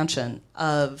expansion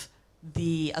of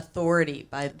the authority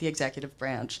by the executive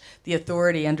branch, the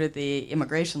authority under the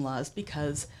immigration laws,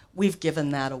 because we've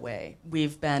given that away.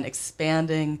 We've been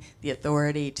expanding the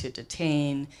authority to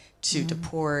detain, to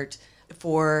deport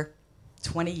for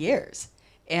 20 years.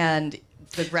 And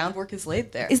the groundwork is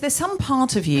laid there. Is there some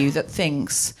part of you that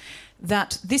thinks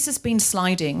that this has been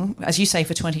sliding, as you say,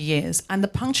 for 20 years, and the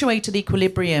punctuated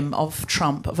equilibrium of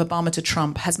Obama to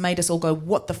Trump, has made us all go,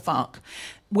 what the fuck?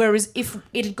 Whereas if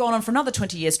it had gone on for another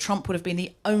 20 years, Trump would have been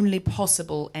the only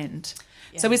possible end.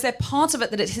 Yeah. So is there part of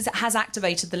it that it has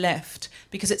activated the left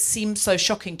because it seems so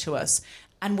shocking to us,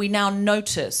 and we now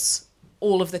notice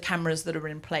all of the cameras that are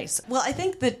in place? Well, I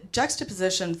think the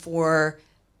juxtaposition for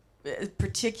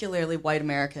particularly white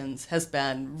Americans has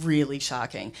been really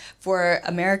shocking. For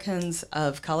Americans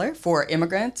of color, for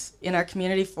immigrants in our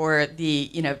community, for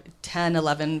the 10,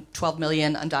 11, 12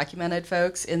 million undocumented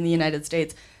folks in the United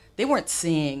States, they weren't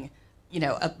seeing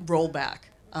a rollback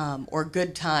or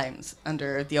good times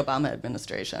under the Obama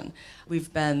administration.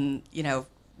 We've been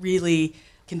really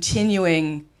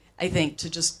continuing, I think,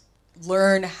 to just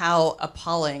learn how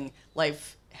appalling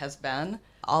life has been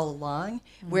all along,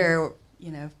 where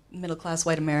middle-class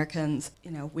white Americans,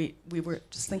 we were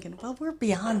just thinking, well, we're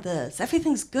beyond this.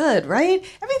 Everything's good, right?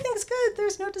 Everything's good.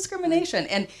 There's no discrimination.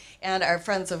 And our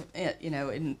friends of,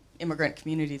 in immigrant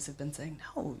communities have been saying,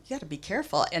 no, you got to be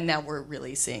careful. And now we're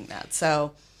really seeing that.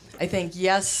 So I think,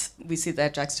 yes, we see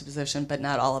that juxtaposition, but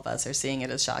not all of us are seeing it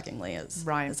as shockingly as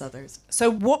others.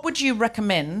 So what would you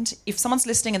recommend if someone's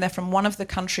listening and they're from one of the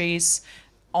countries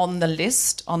on the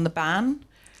list, on the ban?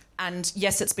 And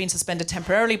yes, it's been suspended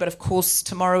temporarily, but of course,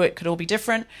 tomorrow it could all be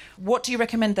different. What do you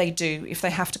recommend they do if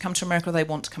they have to come to America or they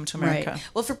want to come to America? Right.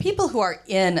 Well, for people who are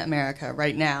in America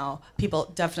right now,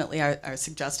 people definitely are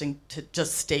suggesting to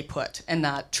just stay put and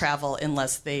not travel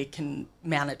unless they can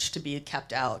manage to be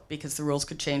kept out, because the rules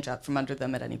could change out from under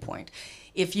them at any point.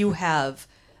 If you have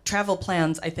travel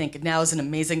plans, I think now is an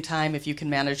amazing time if you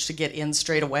can manage to get in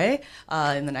straight away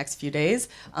in the next few days.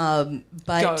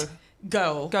 Go.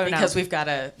 go because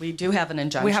we do have an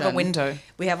injunction. We have a window.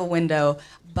 We have a window,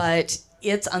 but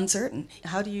it's uncertain.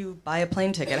 How do you buy a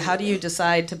plane ticket? How do you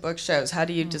decide to book shows? How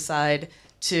do you decide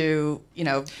to,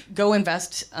 go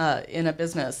invest in a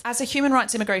business? As a human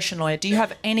rights immigration lawyer, do you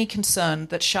have any concern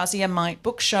that Shazia might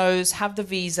book shows, have the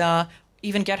visa,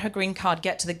 even get her green card,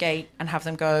 get to the gate and have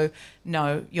them go,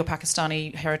 no, you're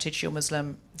Pakistani heritage, you're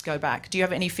Muslim, go back? Do you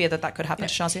have any fear that could happen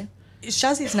to Shazia?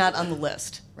 Shazia's not on the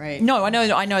list, right? No, I know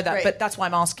that, right. But that's why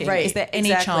I'm asking. Right. Is there any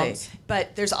chance?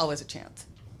 But there's always a chance,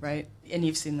 right? And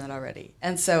you've seen that already.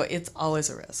 And so it's always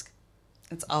a risk.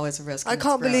 It's always a risk. I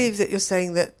can't believe that you're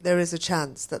saying that there is a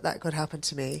chance that could happen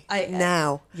to me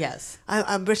now. Yes.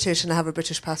 I'm British and I have a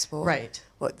British passport. Right.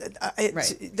 Well,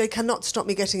 they cannot stop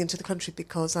me getting into the country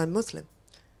because I'm Muslim.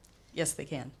 Yes, they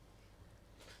can.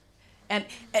 And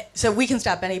so we can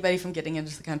stop anybody from getting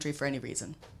into the country for any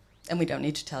reason. And we don't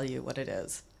need to tell you what it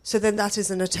is. So then that is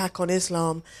an attack on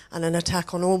Islam and an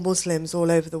attack on all Muslims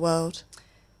all over the world.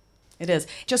 It is.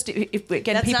 Just if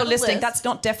again, people listening, that's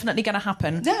not definitely going to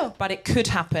happen. No. But it could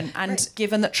happen. And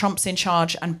given that Trump's in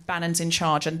charge and Bannon's in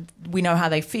charge and we know how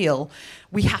they feel,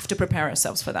 we have to prepare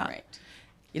ourselves for that. Right.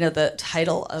 The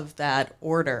title of that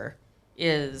order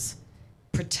is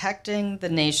Protecting the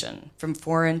Nation from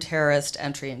Foreign Terrorist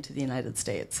Entry into the United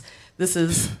States.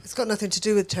 It's got nothing to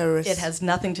do with terrorists. It has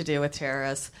nothing to do with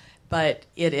terrorists, but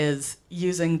it is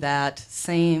using that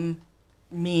same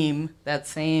meme, that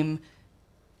same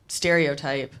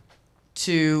stereotype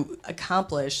to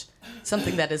accomplish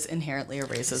something that is inherently a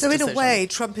racist So in decision. a way,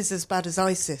 Trump is as bad as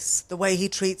ISIS. The way he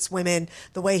treats women,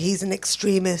 the way he's an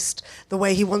extremist, the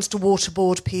way he wants to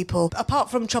waterboard people.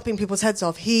 Apart from chopping people's heads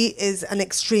off, he is an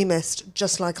extremist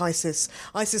just like ISIS.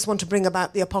 ISIS want to bring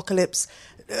about the apocalypse.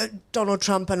 Donald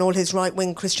Trump and all his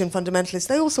right-wing Christian fundamentalists,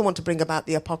 they also want to bring about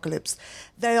the apocalypse.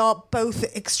 They are both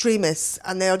extremists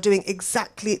and they are doing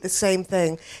exactly the same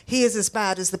thing. He is as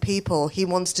bad as the people he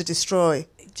wants to destroy.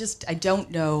 I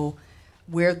don't know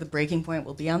where the breaking point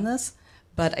will be on this,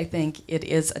 but I think it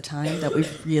is a time that we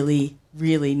really,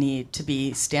 really need to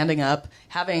be standing up,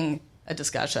 having a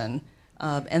discussion,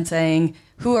 and saying,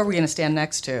 who are we going to stand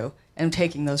next to, and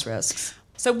taking those risks.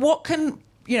 So what can...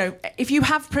 if you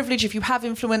have privilege, if you have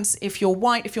influence, if you're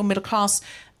white, if you're middle class,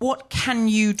 what can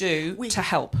you do to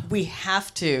help? We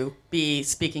have to be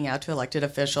speaking out to elected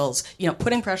officials,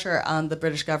 putting pressure on the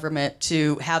British government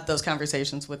to have those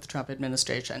conversations with the Trump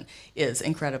administration is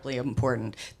incredibly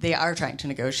important. They are trying to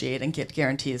negotiate and get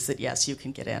guarantees that, yes, you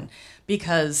can get in,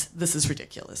 because this is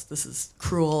ridiculous. This is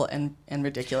cruel and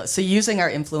ridiculous. So using our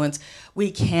influence,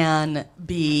 we can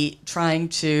be trying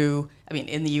to,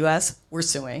 in the U.S., we're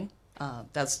suing.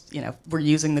 We're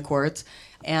using the courts,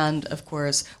 and of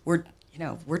course we're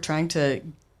trying to,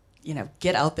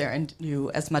 get out there and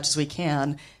do as much as we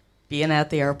can, being at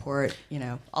the airport,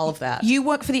 all of that. You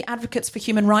work for the Advocates for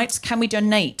Human Rights. Can we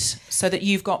donate so that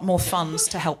you've got more funds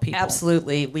to help people?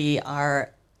 Absolutely. We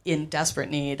are in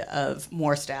desperate need of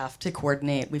more staff to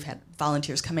coordinate. We've had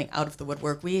volunteers coming out of the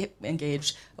woodwork. We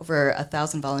engage over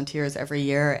 1,000 volunteers every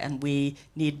year, and we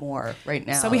need more right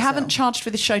now. So we haven't charged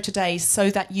for the show today so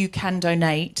that you can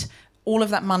donate. All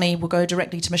of that money will go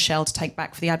directly to Michelle to take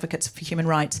back for the Advocates for Human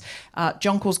Rights.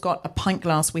 Jonquil's got a pint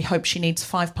glass. We hope she needs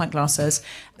 5 pint glasses.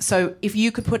 So if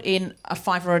you could put in a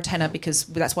 $5 or a tenner, because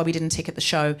that's why we didn't ticket the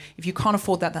show. If you can't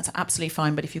afford that, that's absolutely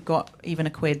fine. But if you've got even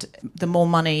a quid, the more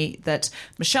money that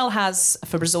Michelle has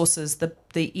for resources, the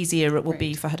easier it will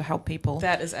be for her to help people.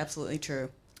 That is absolutely true.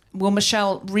 Well,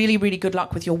 Michelle, really, really good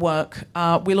luck with your work.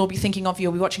 We'll all be thinking of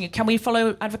you. We'll be watching you. Can we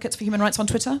follow Advocates for Human Rights on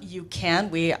Twitter? You can.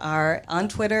 We are on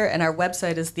Twitter, and our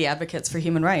website is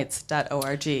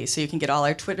theadvocatesforhumanrights.org. So you can get all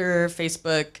our Twitter,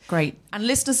 Facebook. Great. And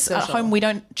listeners at home, we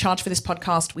don't charge for this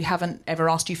podcast. We haven't ever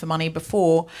asked you for money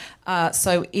before.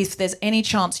 So if there's any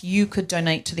chance you could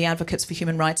donate to the Advocates for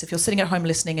Human Rights, if you're sitting at home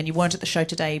listening and you weren't at the show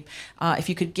today, if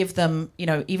you could give them,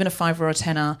 even a $5 or a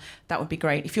tenner, that would be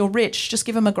great. If you're rich, just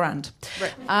give them $1,000.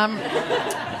 Right.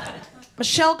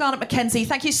 Michelle Garnett-McKenzie,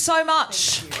 thank you so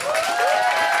much. And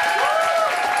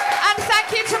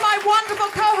thank you to my wonderful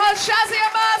co-host, Shazia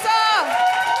Mirza.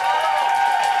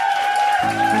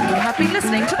 You have been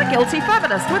listening to The Guilty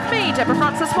Feminist with me, Deborah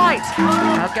Frances-White,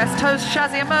 our guest host,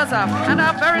 Shazia Mirza, and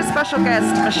our very special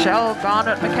guest, Michelle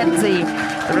Garnett-McKenzie.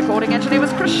 The recording engineer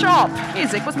was Chris Sharp.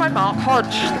 Music was by Mark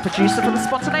Hodge. The producer for The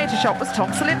Spontaneity Shop was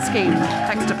Tom Selinsky.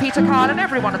 Thanks to Peter Kyle and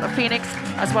everyone at The Phoenix,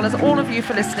 as well as all of you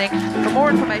for listening. For more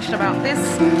information about this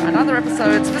and other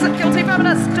episodes, visit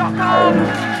guiltyfeminist.com.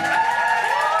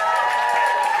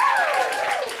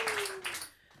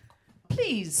 Please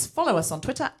please follow us on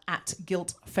Twitter at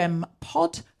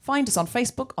GuiltFemPod. Find us on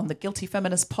Facebook on the Guilty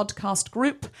Feminist Podcast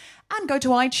group, and go to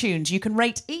iTunes. You can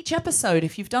rate each episode.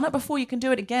 If you've done it before, you can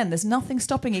do it again. There's nothing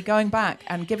stopping you going back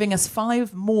and giving us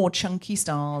 5 more chunky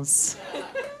stars.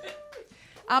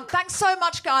 Thanks so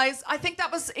much, guys. I think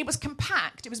it was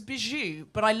compact, it was bijou,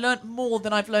 but I learnt more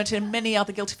than I've learnt in many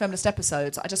other Guilty Feminist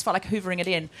episodes. I just felt like hoovering it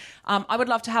in. I would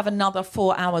love to have another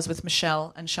 4 hours with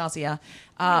Michelle and Shazia.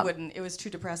 I wouldn't. It was too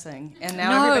depressing, and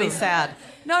now everybody's sad.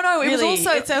 No, really, it was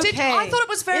also. It's okay. I thought it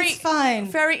was very, it's fine.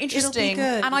 Very interesting, It'll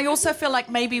be good. And I also feel like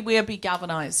maybe we'll be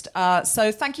galvanized.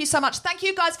 So thank you so much. Thank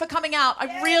you guys for coming out.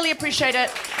 I really appreciate it.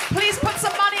 Please put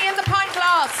some money in the pint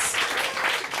glass.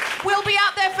 We'll be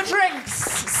out there for drinks.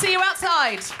 See you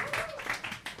outside.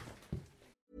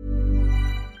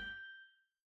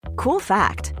 Cool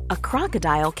fact, a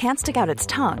crocodile can't stick out its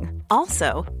tongue.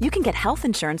 Also, you can get health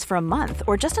insurance for a month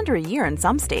or just under a year in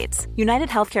some states. United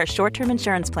Healthcare short-term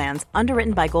insurance plans,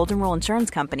 underwritten by Golden Rule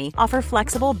Insurance Company, offer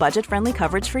flexible, budget-friendly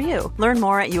coverage for you. Learn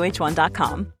more at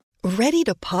UH1.com. Ready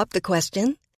to pop the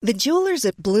question? The jewelers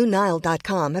at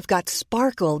BlueNile.com have got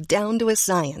sparkle down to a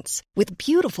science with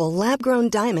beautiful lab-grown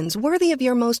diamonds worthy of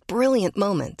your most brilliant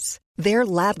moments. Their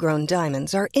lab-grown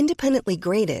diamonds are independently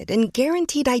graded and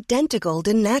guaranteed identical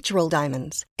to natural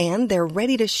diamonds, and they're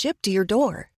ready to ship to your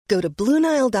door. Go to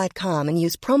BlueNile.com and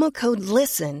use promo code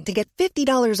LISTEN to get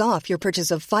 $50 off your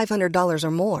purchase of $500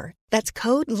 or more. That's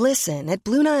code LISTEN at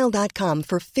BlueNile.com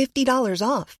for $50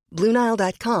 off.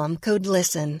 BlueNile.com, code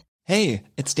LISTEN. Hey,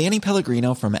 it's Danny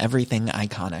Pellegrino from Everything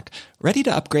Iconic. Ready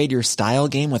to upgrade your style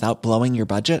game without blowing your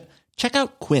budget? Check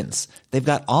out Quince. They've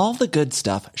got all the good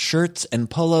stuff, shirts and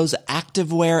polos,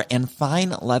 activewear, and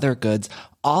fine leather goods,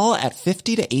 all at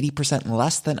 50 to 80%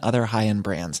 less than other high-end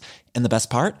brands. And the best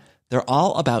part? They're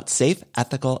all about safe,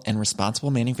 ethical, and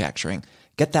responsible manufacturing.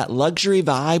 Get that luxury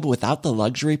vibe without the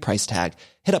luxury price tag.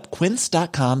 Hit up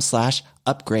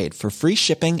quince.com/upgrade for free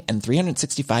shipping and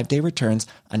 365-day returns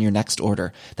on your next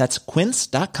order. That's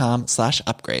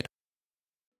quince.com/upgrade.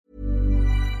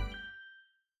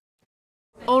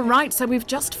 All right, so we've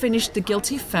just finished the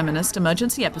Guilty Feminist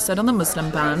emergency episode on the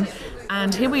Muslim ban,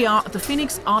 and here we are at the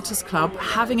Phoenix Artists Club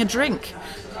having a drink.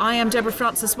 I am Deborah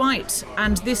Frances-White,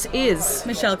 and this is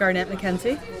Michelle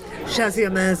Garnett-McKenzie,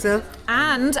 Shazia Mirza,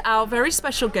 and our very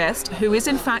special guest, who is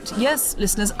in fact, yes,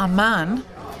 listeners, a man.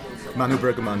 Manu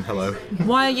Bergman, hello.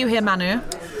 Why are you here, Manu?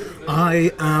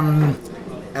 I am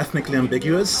ethnically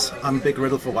ambiguous. I'm a big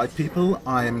riddle for white people.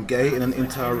 I am gay in an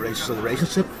interracial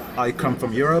relationship. I come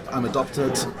from Europe. I'm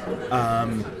adopted.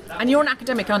 And you're an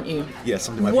academic, aren't you? Yes,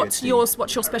 I'm doing my PhD.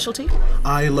 What's your specialty?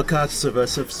 I look at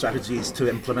subversive strategies to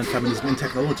implement feminism in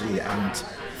technology and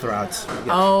throughout.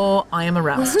 Yeah. Oh, I am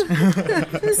aroused.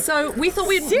 So we thought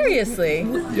we'd... Seriously?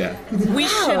 Yeah. We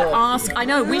should ask... I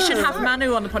know, we should have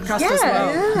Manu on the podcast as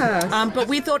well. Yeah. But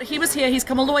we thought he was here. He's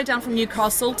come all the way down from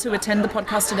Newcastle to attend the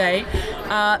podcast today.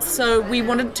 So we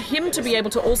wanted him to be able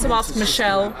to also ask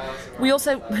Michelle. We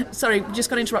also... Sorry, we just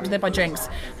got interrupted there by Jinx.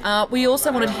 We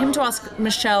also wanted him to ask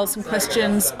Michelle some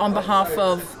questions on behalf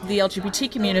of the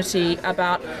LGBT community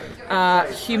about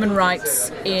human rights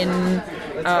in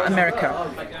America.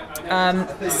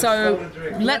 So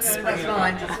let's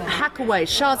hack away.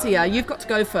 Shazia, you've got to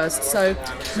go first. So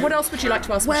what else would you like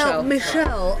to ask Michelle? Well,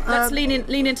 Michelle... Let's lean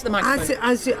into the microphone.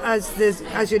 As you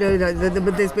know,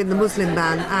 there's been the Muslim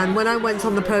ban, and when I went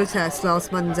on the protest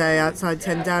last Monday outside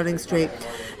 10 Downing Street,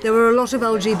 there were a lot of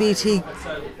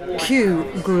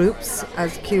LGBTQ groups,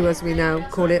 as we now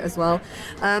call it as well.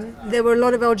 There were a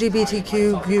lot of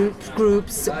LGBTQ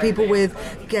groups, people with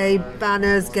gay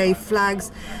banners, gay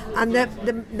flags, and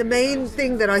the main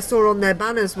thing that I saw on their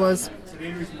banners was,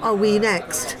 "Are we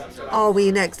next? Are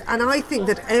we next?" And I think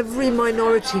that every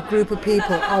minority group of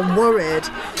people are worried.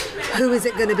 Who is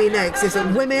it going to be next? Is it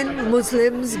women,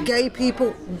 Muslims, gay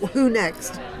people? Who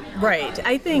next? Right.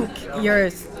 I think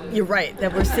you're right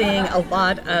that we're seeing a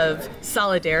lot of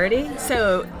solidarity.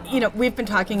 So, we've been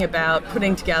talking about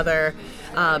putting together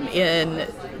in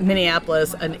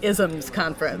Minneapolis an ISMS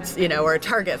conference, or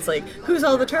targets, like, who's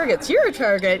all the targets? You're a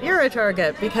target,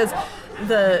 because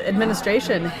the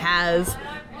administration has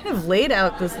kind of laid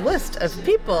out this list of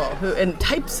people and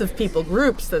types of people,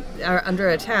 groups that are under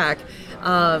attack,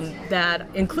 that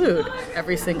include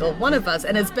every single one of us.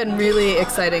 And it's been really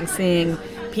exciting seeing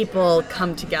people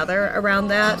come together around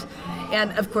that.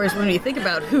 And of course, when you think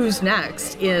about who's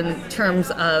next in terms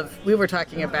of, we were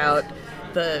talking about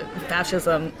the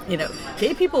fascism,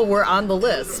 gay people were on the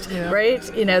list, right?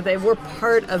 They were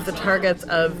part of the targets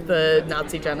of the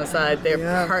Nazi genocide.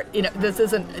 They're part, this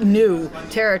isn't new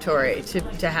territory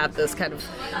to have this kind of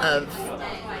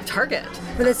target.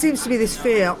 But there seems to be this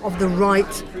fear of the right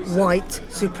white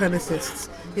supremacists,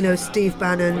 Steve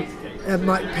Bannon,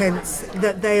 Mike Pence,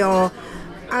 that they are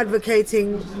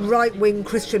advocating right-wing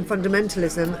Christian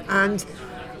fundamentalism, and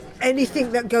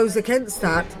anything that goes against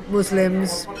that,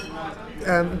 Muslims,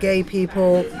 gay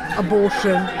people,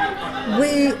 abortion,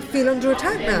 we feel under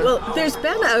attack now. Well, there's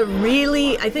been a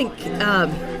really, I think,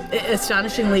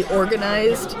 astonishingly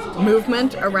organized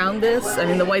movement around this. I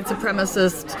mean, the white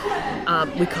supremacist,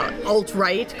 we call it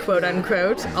alt-right, quote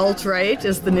unquote. Alt-right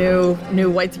is the new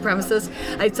white supremacist.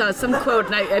 I saw some quote,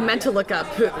 and I meant to look up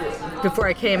before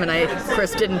I came, and I, of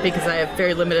course, didn't because I have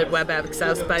very limited web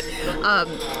access, but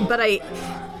I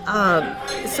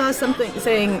saw something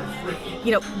saying,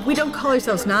 we don't call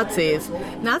ourselves Nazis.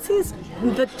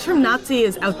 The term Nazi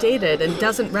is outdated and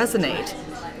doesn't resonate.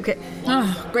 Okay.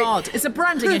 Oh, God. It's a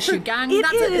branding issue, gang.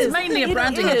 It's mainly a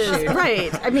branding issue.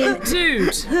 Right. I mean...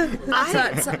 Dude,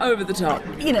 that's over the top.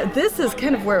 This is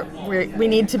kind of where we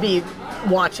need to be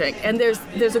watching. And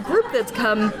there's a group that's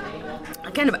come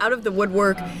kind of out of the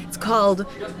woodwork. It's called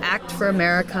Act for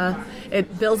America.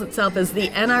 It bills itself as the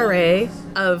NRA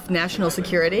of national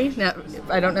security. Now,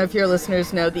 I don't know if your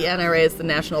listeners know, the NRA is the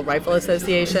National Rifle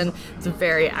Association. It's a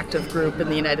very active group in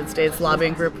the United States,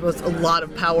 lobbying group with a lot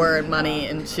of power and money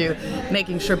into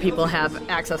making sure people have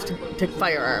access to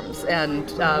firearms and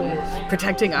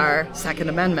protecting our Second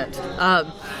Amendment.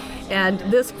 And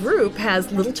this group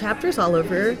has little chapters all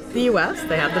over the U.S.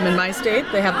 They have them in my state.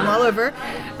 They have them all over.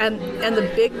 And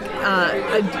the big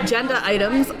agenda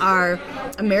items are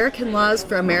American laws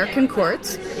for American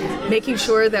courts, making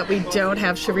sure that we don't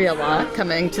have Sharia law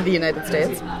coming to the United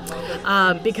States,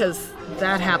 because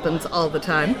that happens all the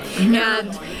time.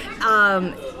 And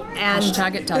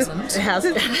hashtag it doesn't.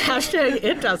 Hashtag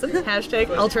it doesn't. Hashtag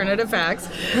alternative facts.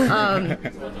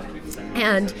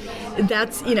 And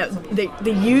that's, they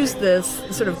use this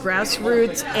sort of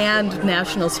grassroots and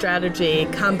national strategy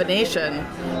combination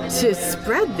to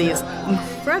spread these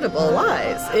incredible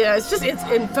lies. It's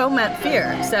in foment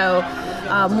fear. So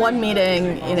one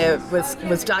meeting,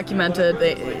 was documented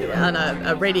on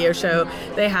a radio show.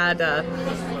 They had,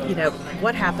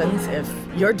 what happens if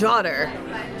your daughter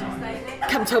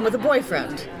comes home with a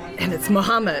boyfriend and it's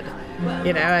Muhammad,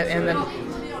 and then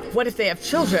what if they have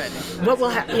children? What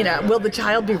will will the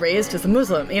child be raised as a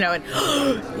Muslim? And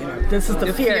this is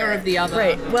the fear of the other.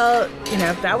 Right. Well,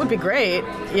 that would be great.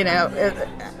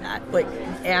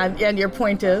 And your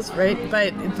point is right,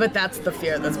 but that's the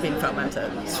fear that's being fomented.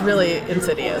 It's really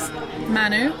insidious.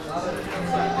 Manu?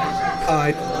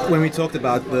 When we talked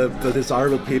about the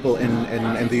desirable people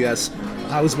in the US,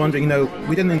 I was wondering,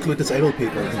 we didn't include disabled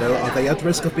people. Are they at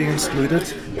risk of being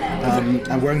excluded?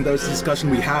 And we're in those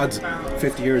discussions we had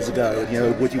 50 years ago.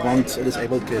 Would you want a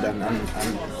disabled kid? And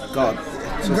God.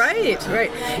 Right.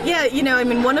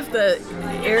 Yeah, one of the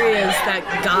areas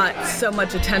that got so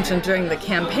much attention during the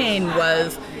campaign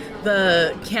was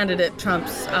the candidate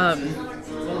Trump's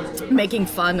making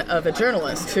fun of a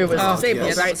journalist who was disabled,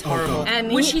 yes, right? That's horrible.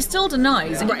 And which he still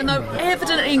denies, even though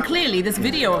evidently and clearly there's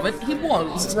video of it, he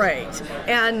was. Right.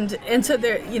 And so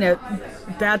there,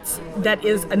 that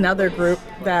is another group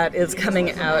that is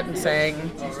coming out and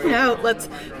saying, let's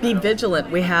be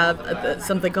vigilant. We have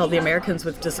something called the Americans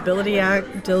with Disabilities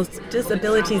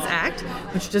Act,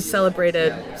 which just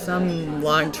celebrated some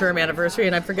long-term anniversary,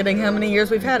 and I'm forgetting how many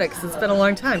years we've had it because it's been a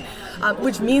long time,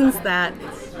 which means that,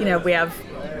 we have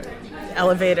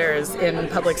elevators in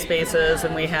public spaces,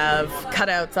 and we have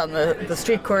cutouts on the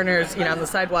street corners, on the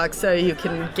sidewalks, so you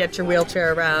can get your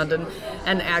wheelchair around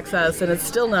and access, and it's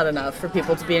still not enough for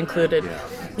people to be included.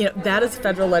 That is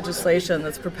federal legislation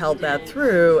that's propelled that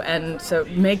through, and so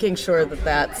making sure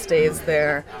that stays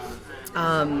there,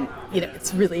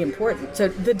 it's really important. So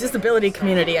the disability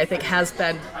community, I think, has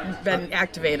been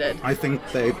activated. I think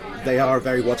they are a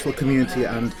very watchful community,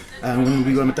 and when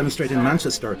we were demonstrating in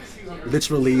Manchester,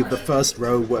 literally the first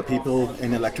row were people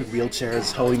in electric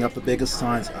wheelchairs holding up the biggest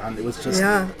signs, and it was just...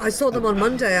 Yeah, I saw them on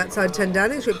Monday outside 10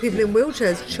 Downing Street, people in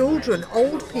wheelchairs, children,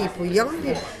 old people, young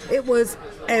people. It was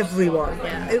everyone.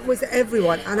 Yeah. It was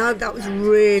everyone, and I was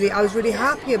really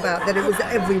happy about that it was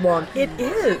everyone. It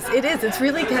is. It's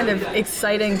really kind of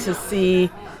exciting to see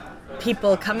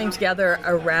people coming together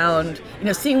around,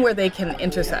 seeing where they can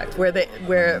intersect,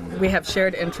 where we have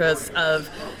shared interests of,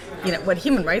 what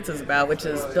human rights is about, which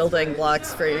is building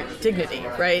blocks for dignity,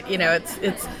 right?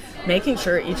 It's making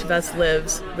sure each of us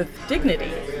lives with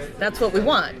dignity. That's what we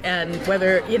want. And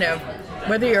whether,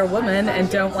 whether you're a woman and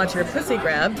don't want your pussy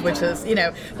grabbed, which is,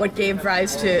 what gave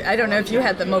rise to, I don't know if you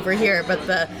had them over here, but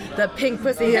the pink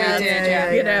pussy hats,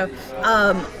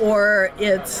 or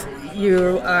it's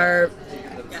you are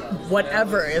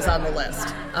whatever is on the list.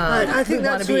 I think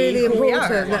that's really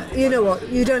important. You know what?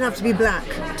 You don't have to be black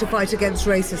to fight against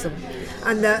racism.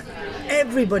 And that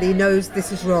everybody knows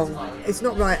this is wrong. It's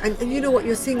not right. And you know what?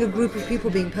 You're seeing a group of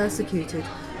people being persecuted.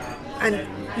 And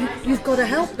you've got to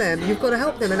help them. You've got to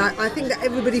help them. And I think that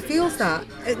everybody feels that.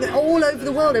 All over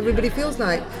the world, everybody feels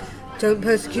like, don't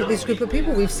persecute this group of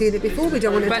people. We've seen it before. We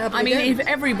don't want it to happen again. If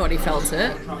everybody felt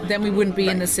it, then we wouldn't be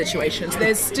in this situation.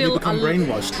 There's still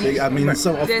brainwashed.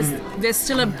 So often there's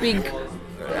still a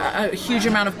huge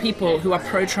amount of people who are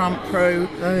pro-Trump,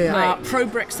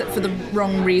 pro-Brexit for the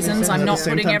wrong reasons. I'm not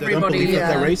putting everybody. They don't believe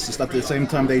that they're racist. At the same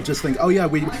time, they just think,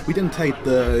 we didn't hate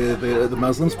the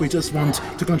Muslims. We just want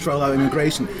to control our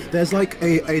immigration. There's like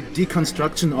a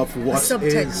deconstruction of what a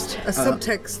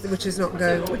subtext which is not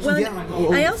going.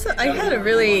 I had a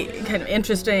really kind of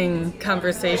interesting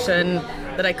conversation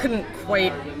that I couldn't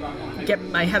quite get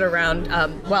my head around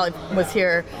while I was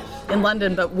here in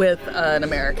London, but with an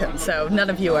American. So none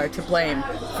of you are to blame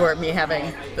for me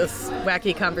having this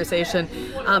wacky conversation.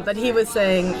 But he was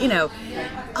saying,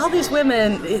 all these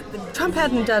women, Trump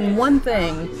hadn't done one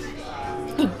thing.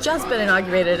 He'd just been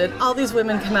inaugurated, and all these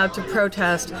women come out to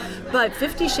protest. But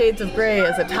 50 Shades of Grey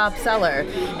is a top seller.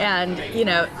 And,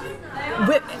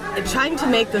 trying to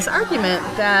make this argument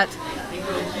that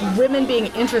women being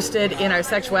interested in our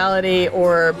sexuality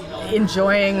or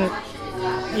enjoying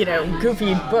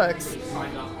goofy books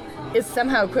is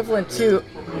somehow equivalent to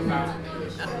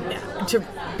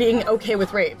being okay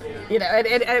with rape. And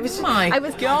I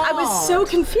was so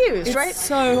confused, it's right?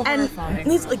 So horrifying.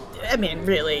 And he's like,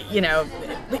 really,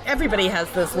 everybody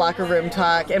has this locker room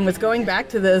talk, and was going back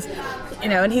to this,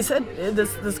 and he said,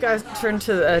 this guy turned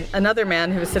to another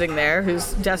man who was sitting there,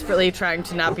 who's desperately trying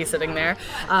to not be sitting there,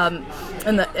 and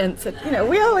said,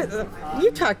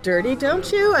 you talk dirty,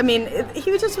 don't you?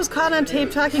 He just was caught on tape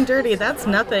talking dirty. That's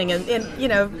nothing. And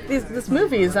this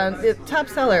movie is on top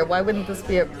seller. Why wouldn't this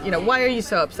be why are you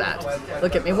so upset?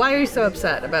 Look at me. Why are you so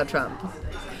upset about Trump?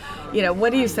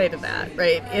 What do you say to that,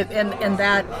 right? And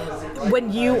that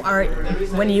when you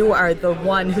are the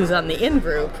one who's on the in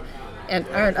group and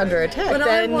aren't under attack,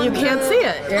 then you can't see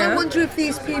it. I wonder if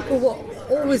these people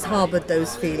always harbored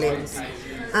those feelings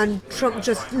and Trump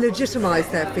just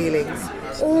legitimized their feelings,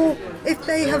 or if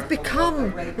they have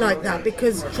become like that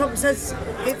because Trump says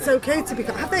it's okay to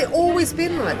become. Have they always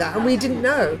been like that and we didn't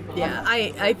know? Yeah,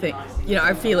 I think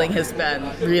our feeling has been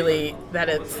really that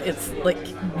it's like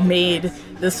made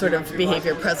this sort of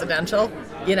behavior presidential,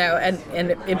 and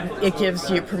it gives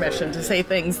you permission to say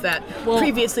things that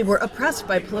previously were oppressed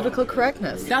by political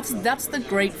correctness. That's the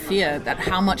great fear, that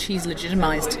how much he's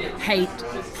legitimized hate,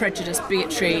 prejudice,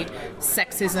 bigotry,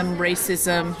 sexism,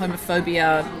 racism,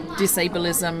 homophobia,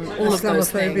 disableism, all of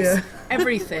those things.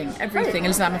 Everything,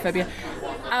 Islamophobia.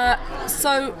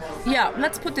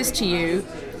 Let's put this to you.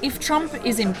 If Trump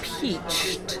is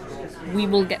impeached, we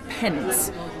will get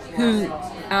Pence, who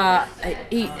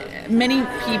many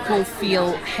people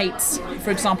feel hates,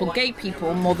 for example, gay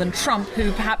people more than Trump,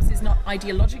 who perhaps is not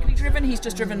ideologically driven. He's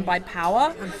just driven by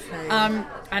power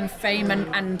and fame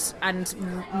and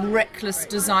reckless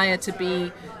desire to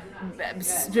be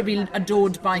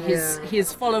adored by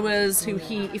his followers, who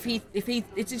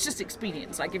it's just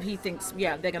expedience. Like if he thinks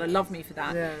they're going to love me for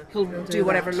that, he'll do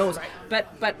whatever laws.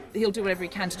 But he'll do whatever he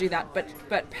can to do that.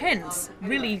 But Pence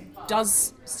really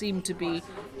does seem to be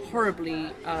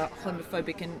horribly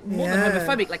homophobic, and more than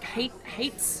homophobic, like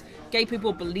hates gay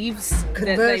people, believes in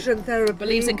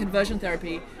conversion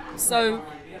therapy. So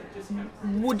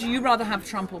would you rather have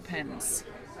Trump or Pence?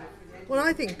 Well,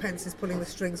 I think Pence is pulling the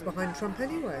strings behind Trump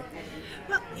anyway.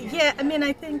 Well, yeah,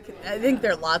 I think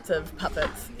there are lots of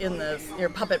puppets in this,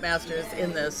 puppet masters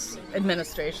in this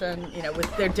administration,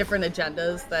 with their different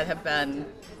agendas that have been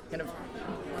kind of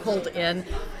pulled in.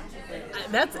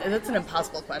 That's an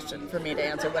impossible question for me to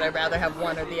answer. Would I rather have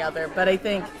one or the other? But I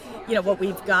think, what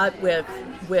we've got with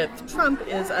Trump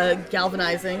is a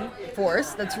galvanizing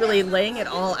force that's really laying it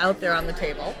all out there on the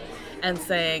table and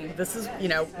saying, this is,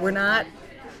 we're not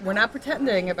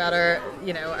pretending about our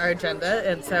agenda,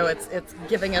 and so it's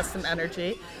giving us some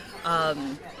energy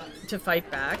to fight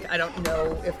back. I don't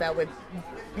know if that would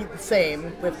be the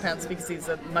same with Pence because he's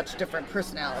a much different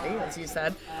personality, as you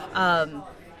said.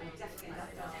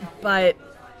 But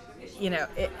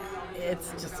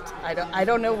it's just I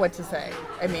don't know what to say.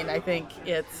 I think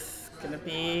it's gonna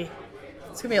be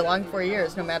a long 4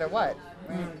 years, no matter what.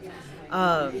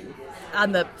 Right?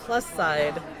 On the plus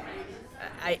side,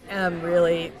 I am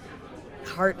really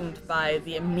heartened by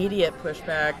the immediate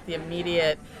pushback, the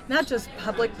immediate, not just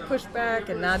public pushback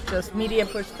and not just media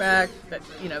pushback, but,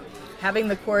 having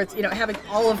the courts, having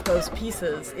all of those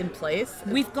pieces in place.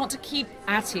 We've got to keep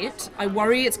at it. I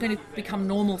worry it's going to become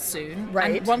normal soon.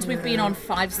 Right. And once we've been on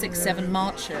 5, 6, 7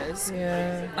 marches,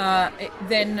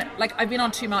 then, I've been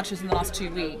on 2 marches in the last 2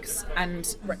 weeks,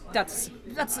 and that's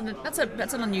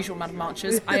an unusual amount of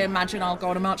marches. I imagine I'll go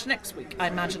on a march next week. I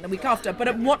imagine the week after. But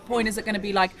at what point is it going to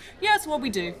be like, yeah, it's what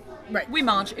we do. Right. We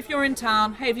march. If you're in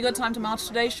town, hey, have you got time to march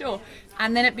today? Sure.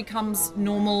 And then it becomes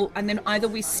normal, and then either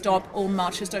we stop or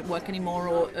marches don't work anymore,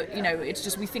 or, it's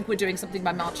just we think we're doing something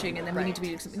by marching, and then we need to be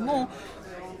doing something more.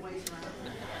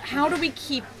 How do we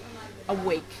keep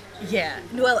awake? Yeah.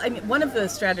 Well, I mean, one of the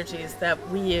strategies that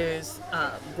we use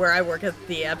where I work at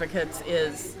the Advocates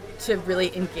is to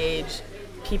really engage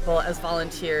people as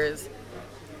volunteers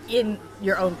in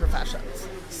your own professions.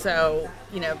 So,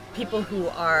 people who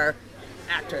are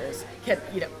actors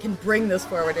can bring this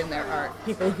forward in their art.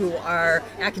 People who are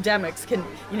academics can,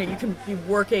 you can be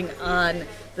working on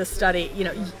the study,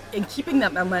 and keeping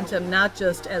that momentum not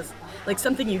just as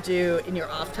something you do in your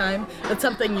off time, but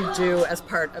something you do as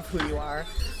part of who you are.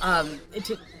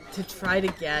 To try to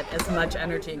get as much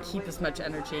energy and keep as much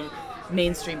energy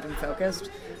mainstreamed and focused,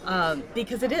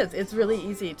 because it's really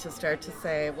easy to start to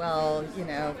say, well,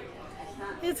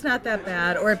 it's not that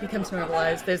bad, or it becomes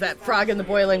normalized. There's that frog in the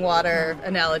boiling water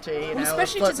analogy,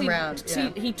 especially floating around.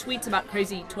 He tweets about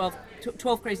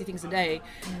 12 crazy things a day.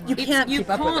 You can't keep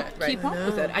up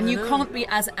with it, and you can't be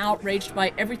as outraged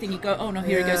by everything. You go, oh no,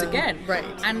 here he goes again. Right.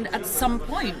 And at some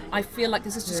point, I feel like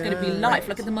this is just going to be life.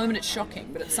 At the moment, it's shocking,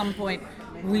 but at some point,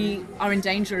 we are in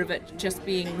danger of it just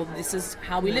being, well, this is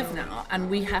how we live now, and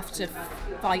we have to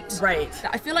fight. Right.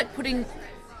 I feel like putting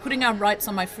our rights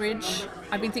on my fridge.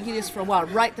 I've been thinking this for a while.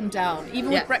 Write them down. Even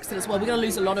with Brexit as well, we're going to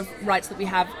lose a lot of rights that we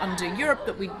have under Europe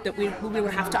that we will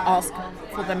have to ask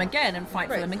for them again and fight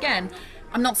for them again.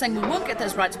 I'm not saying we won't get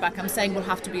those rights back. I'm saying we'll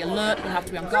have to be alert. We'll have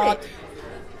to be on guard.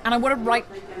 And I want to write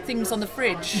things on the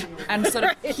fridge and sort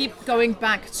of keep going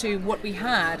back to what we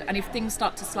had. And if things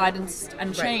start to slide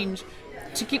and change,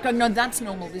 to keep going, no, that's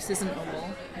normal. This isn't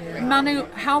normal. Manu,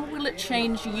 how will it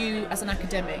change you as an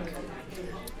academic?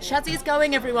 Shazzy is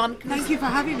going, everyone. Thank you for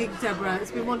having me, Deborah.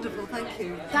 It's been wonderful. Thank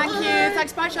you. Thank you.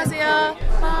 Thanks. Bye, Shazia.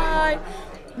 Bye.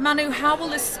 Manu, how will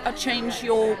this change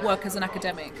your work as an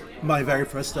academic? My very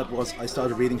first step was I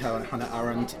started reading Hannah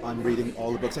Arendt. I'm reading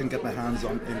all the books I can get my hands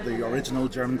on in the original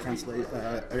German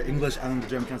English and the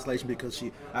German translation, because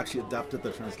she actually adapted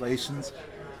the translations.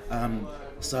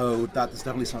 So that is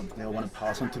definitely something I want to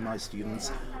pass on to my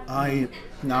students. I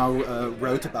now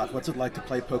wrote about what's it like to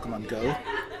play Pokemon Go,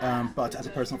 but as a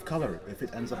person of color. If it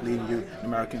ends up leading you in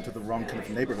America into the wrong kind of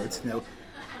neighborhoods,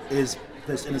 is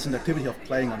this innocent activity of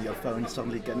playing on your phone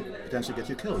suddenly potentially get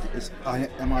you killed?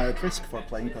 Am I at risk for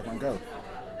playing Pokemon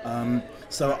Go?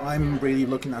 So I'm really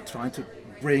looking at trying to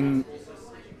bring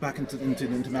back into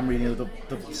memory, the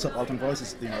subaltern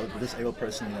voices, the disabled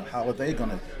person, how are they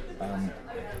going to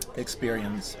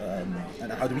experience,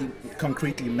 and how do we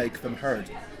concretely make them heard?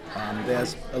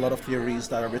 There's a lot of theories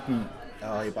that are written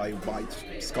by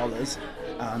white scholars,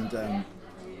 and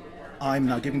I'm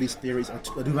now giving these theories, I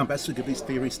do my best to give these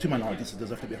theories to minorities who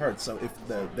deserve to be heard. So if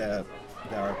there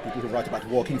are people who write about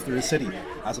walking through a city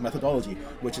as a methodology,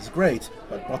 which is great,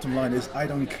 but bottom line is I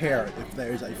don't care if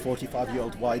there is a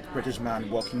 45-year-old white British man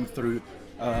walking through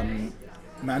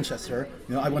Manchester.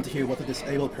 I want to hear what the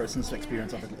disabled person's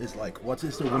experience of it is like. What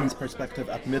is the woman's perspective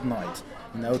at midnight?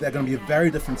 They're going to be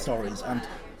very different stories, and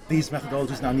these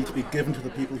methodologies now need to be given to the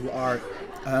people who are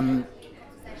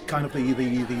kind of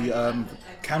the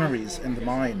canaries in the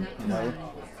mine.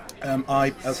 As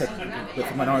I said,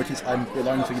 with minorities I'm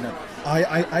belonging to,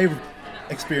 I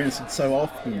experience it so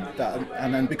often that,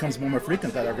 and then it becomes more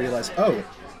frequent that I realize, oh,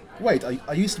 wait,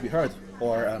 I used to be heard.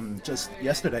 Or just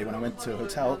yesterday when I went to a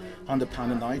hotel,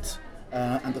 £100 a night,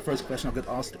 and the first question I get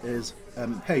asked is,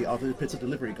 hey, are you a pizza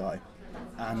delivery guy?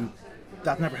 And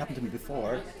that never happened to me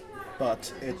before,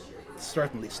 but it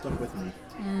certainly stuck with me.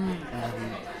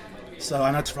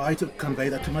 And I try to convey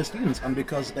that to my students, and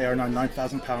because they are now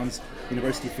 £9,000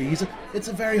 university fees, it's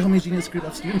a very homogeneous group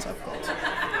of students I've got.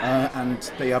 And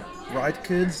they are bright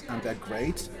kids, and they're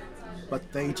great,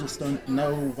 but they just don't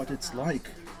know what it's like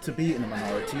to be in a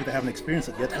minority. They haven't experienced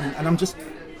it yet, and I'm just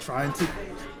trying to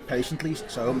patiently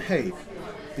show them, hey,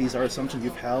 these are assumptions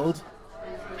you've held.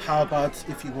 How about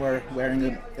if you were wearing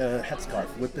a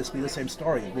headscarf? Would this be the same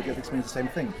story? Would you have experienced the same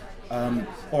thing?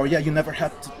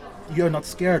 You're not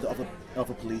scared of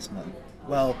a policeman.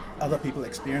 well, other people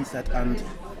experience that, and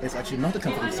it's actually not a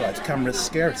comforting sight. Cameras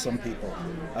scare some people.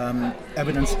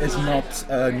 Evidence is not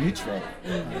neutral.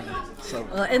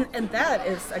 Well, and that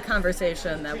is a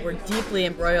conversation that we're deeply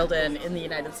embroiled in the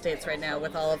United States right now,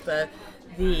 with all of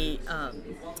the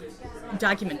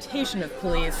documentation of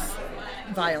police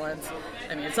violence.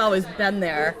 I mean, it's always been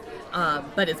there,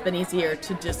 but it's been easier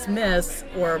to dismiss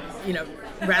or,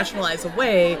 rationalize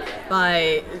away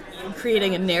by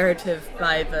creating a narrative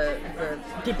by the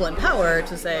people in power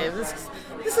to say,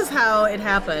 this is how it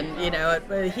happened,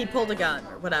 he pulled a gun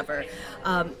or whatever.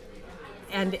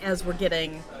 And as we're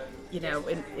getting, in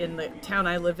the town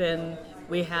I live in,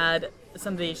 we had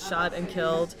somebody shot and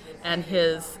killed, and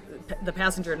the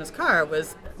passenger in his car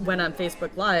went on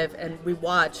Facebook Live, and we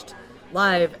watched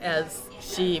live as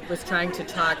she was trying to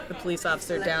talk the police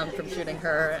officer down from shooting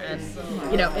her, and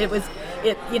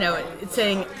it's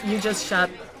saying, you just shot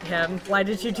him, why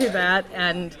did you do that?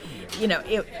 And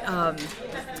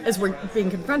as we're being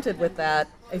confronted with that,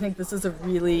 I think this is a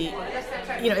really,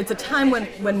 it's a time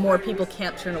when more people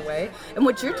can't turn away. And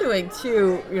what you're doing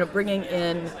too, bringing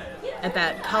in at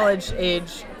that college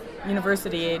age,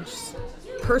 university age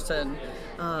person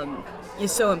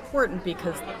is so important,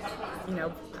 because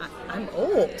I'm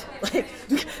old. Like,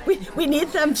 we need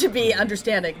them to be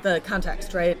understanding the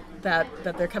context, right? That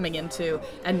they're coming into,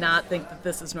 and not think that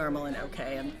this is normal and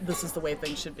okay, and this is the way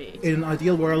things should be. In an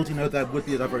ideal world, that would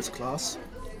be a diverse class,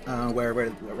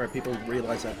 where people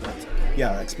realize that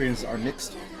experiences are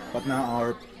mixed. But now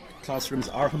our classrooms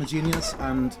are homogeneous,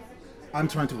 and I'm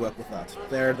trying to work with that.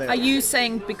 Are you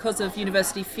saying because of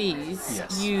university fees,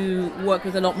 yes, you work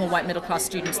with a lot more white middle class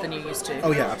students than you used to?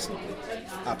 Oh yeah,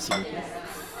 absolutely.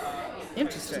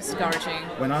 Interesting. Discouraging.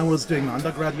 When I was doing my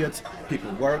undergraduate,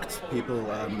 people worked, people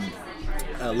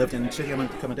lived in shitty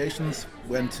accommodations,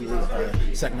 went to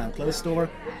a second-hand clothes store.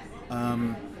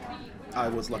 I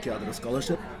was lucky I got a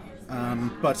scholarship.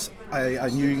 But I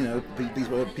knew, these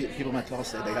were people in my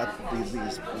class, they had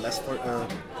these less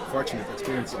fortunate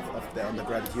experience of their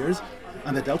undergraduate years,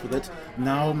 and they dealt with it.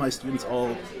 Now my students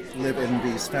all live in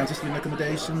these fancy student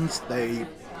accommodations. They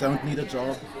don't need a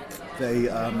job. They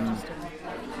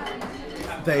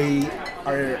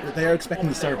are expecting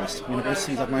the service.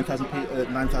 Universities have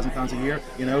 £9,000 a year.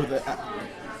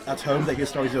 At home they hear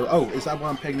stories of, oh, is that what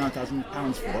I'm paying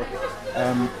 £9,000 for?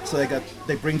 So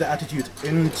they bring the attitude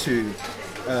into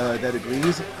their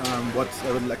degrees. What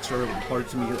a lecturer reported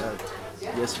to me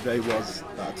yesterday was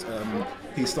that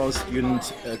he saw a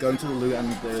student going to the loo,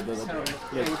 and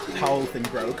the towel thing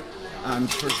broke, and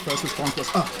his first response was,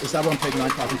 oh, is that what I'm paying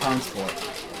 £9,000 for?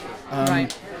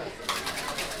 Right.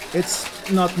 It's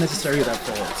not necessarily their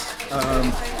fault,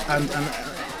 and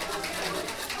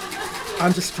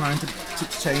I'm just trying to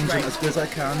change it as good as I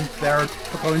can. There are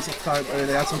points of time,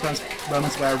 there are sometimes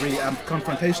moments where I really am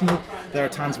confrontational. There are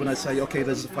times when I say, okay,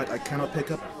 this is a fight I cannot pick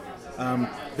up.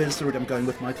 This is the route I'm going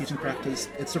with my teaching practice.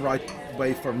 It's the right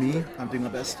way for me. I'm doing my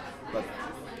best, but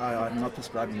I'm not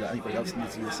prescribing that anybody else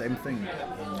needs to do the same thing.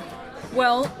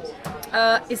 Well,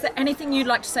 is there anything you'd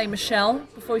like to say, Michelle,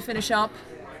 before we finish up?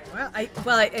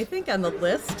 Well, I think on the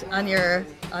list on your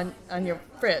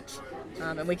fridge,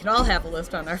 and we can all have a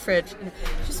list on our fridge.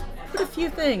 Just put a few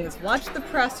things. Watch the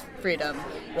press freedom.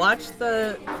 Watch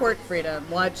the court freedom.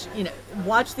 Watch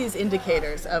these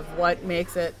indicators of what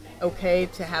makes it okay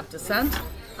to have dissent,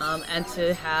 and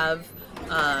to have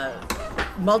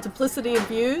multiplicity of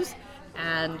views,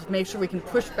 and make sure we can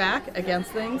push back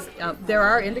against things. There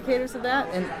are indicators of that,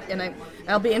 and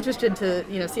I'll be interested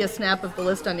to see a snap of the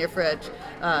list on your fridge,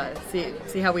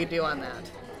 see how we do on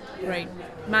that. Great.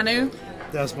 Manu?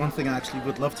 There's one thing I actually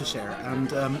would love to share,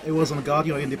 and it was on the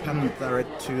Guardian Independent there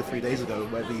 2 or 3 days ago,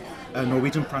 where the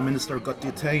Norwegian Prime Minister got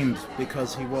detained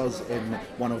because he was in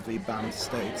one of the banned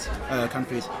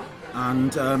countries,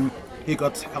 and he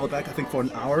got held back, I think, for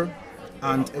an hour,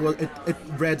 and it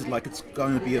read like it's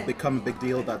going to become a big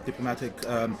deal, that diplomatic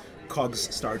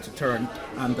cogs start to turn,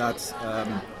 and that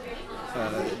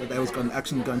there was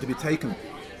action going to be taken,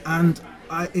 and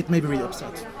it made me really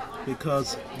upset,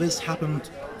 because this happened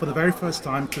for the very first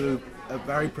time to a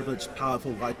very privileged,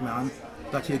 powerful white man,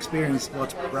 that he experienced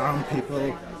what brown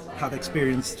people have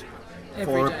experienced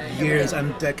for years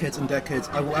and decades and decades.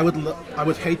 I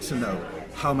would hate to know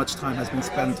how much time has been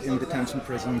spent in detention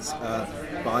prisons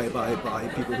by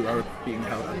people who are being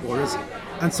held at borders,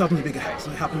 and suddenly it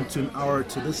happened to an hour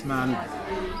to this man.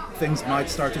 Things might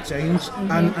start to change,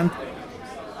 and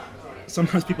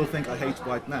sometimes people think I hate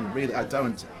white men. Really, I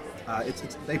don't.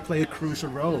 They play a crucial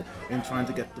role in trying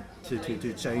to get to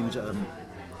change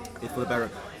it for the better.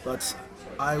 But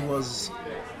I was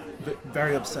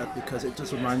very upset, because it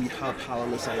just reminded me how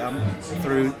powerless I am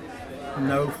through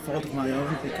no fault of my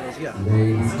own, because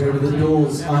Ladies and gentlemen, the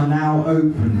doors are now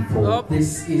open for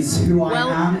This Is Who I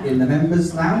Am in the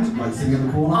members' lounge. Like sitting in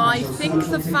the corner. I think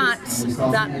the fact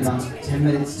that in about 10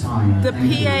 minutes' time. the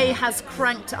PA has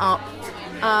cranked up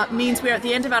means we're at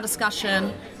the end of our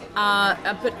discussion.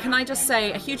 But can I just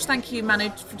say a huge thank you, Manu,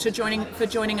 for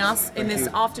joining us in this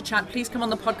after chat. Please come on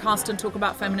the podcast and talk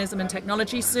about feminism and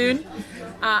technology soon.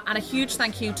 And a huge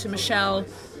thank you to Michelle.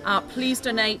 Please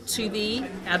donate to the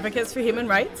Advocates for Human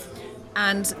Rights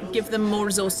and give them more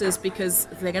resources because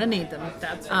they're going to need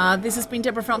them. This has been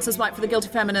Deborah Frances-White for The Guilty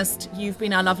Feminist. You've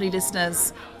been our lovely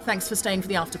listeners. Thanks for staying for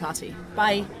the after party.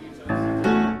 Bye.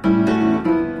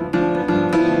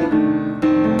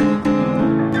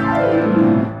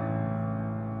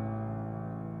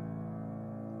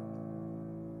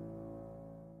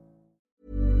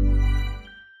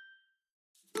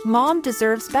 Mom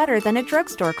deserves better than a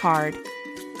drugstore card.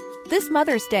 This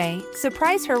Mother's Day,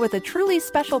 surprise her with a truly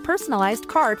special personalized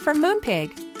card from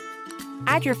Moonpig.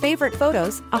 Add your favorite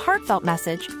photos, a heartfelt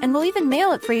message, and we'll even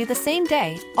mail it for you the same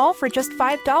day, all for just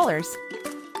 $5.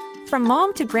 From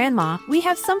mom to grandma, we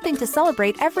have something to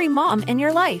celebrate every mom in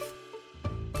your life.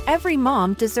 Every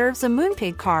mom deserves a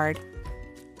Moonpig card.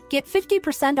 Get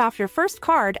 50% off your first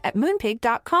card at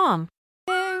moonpig.com.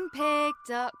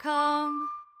 Moonpig.com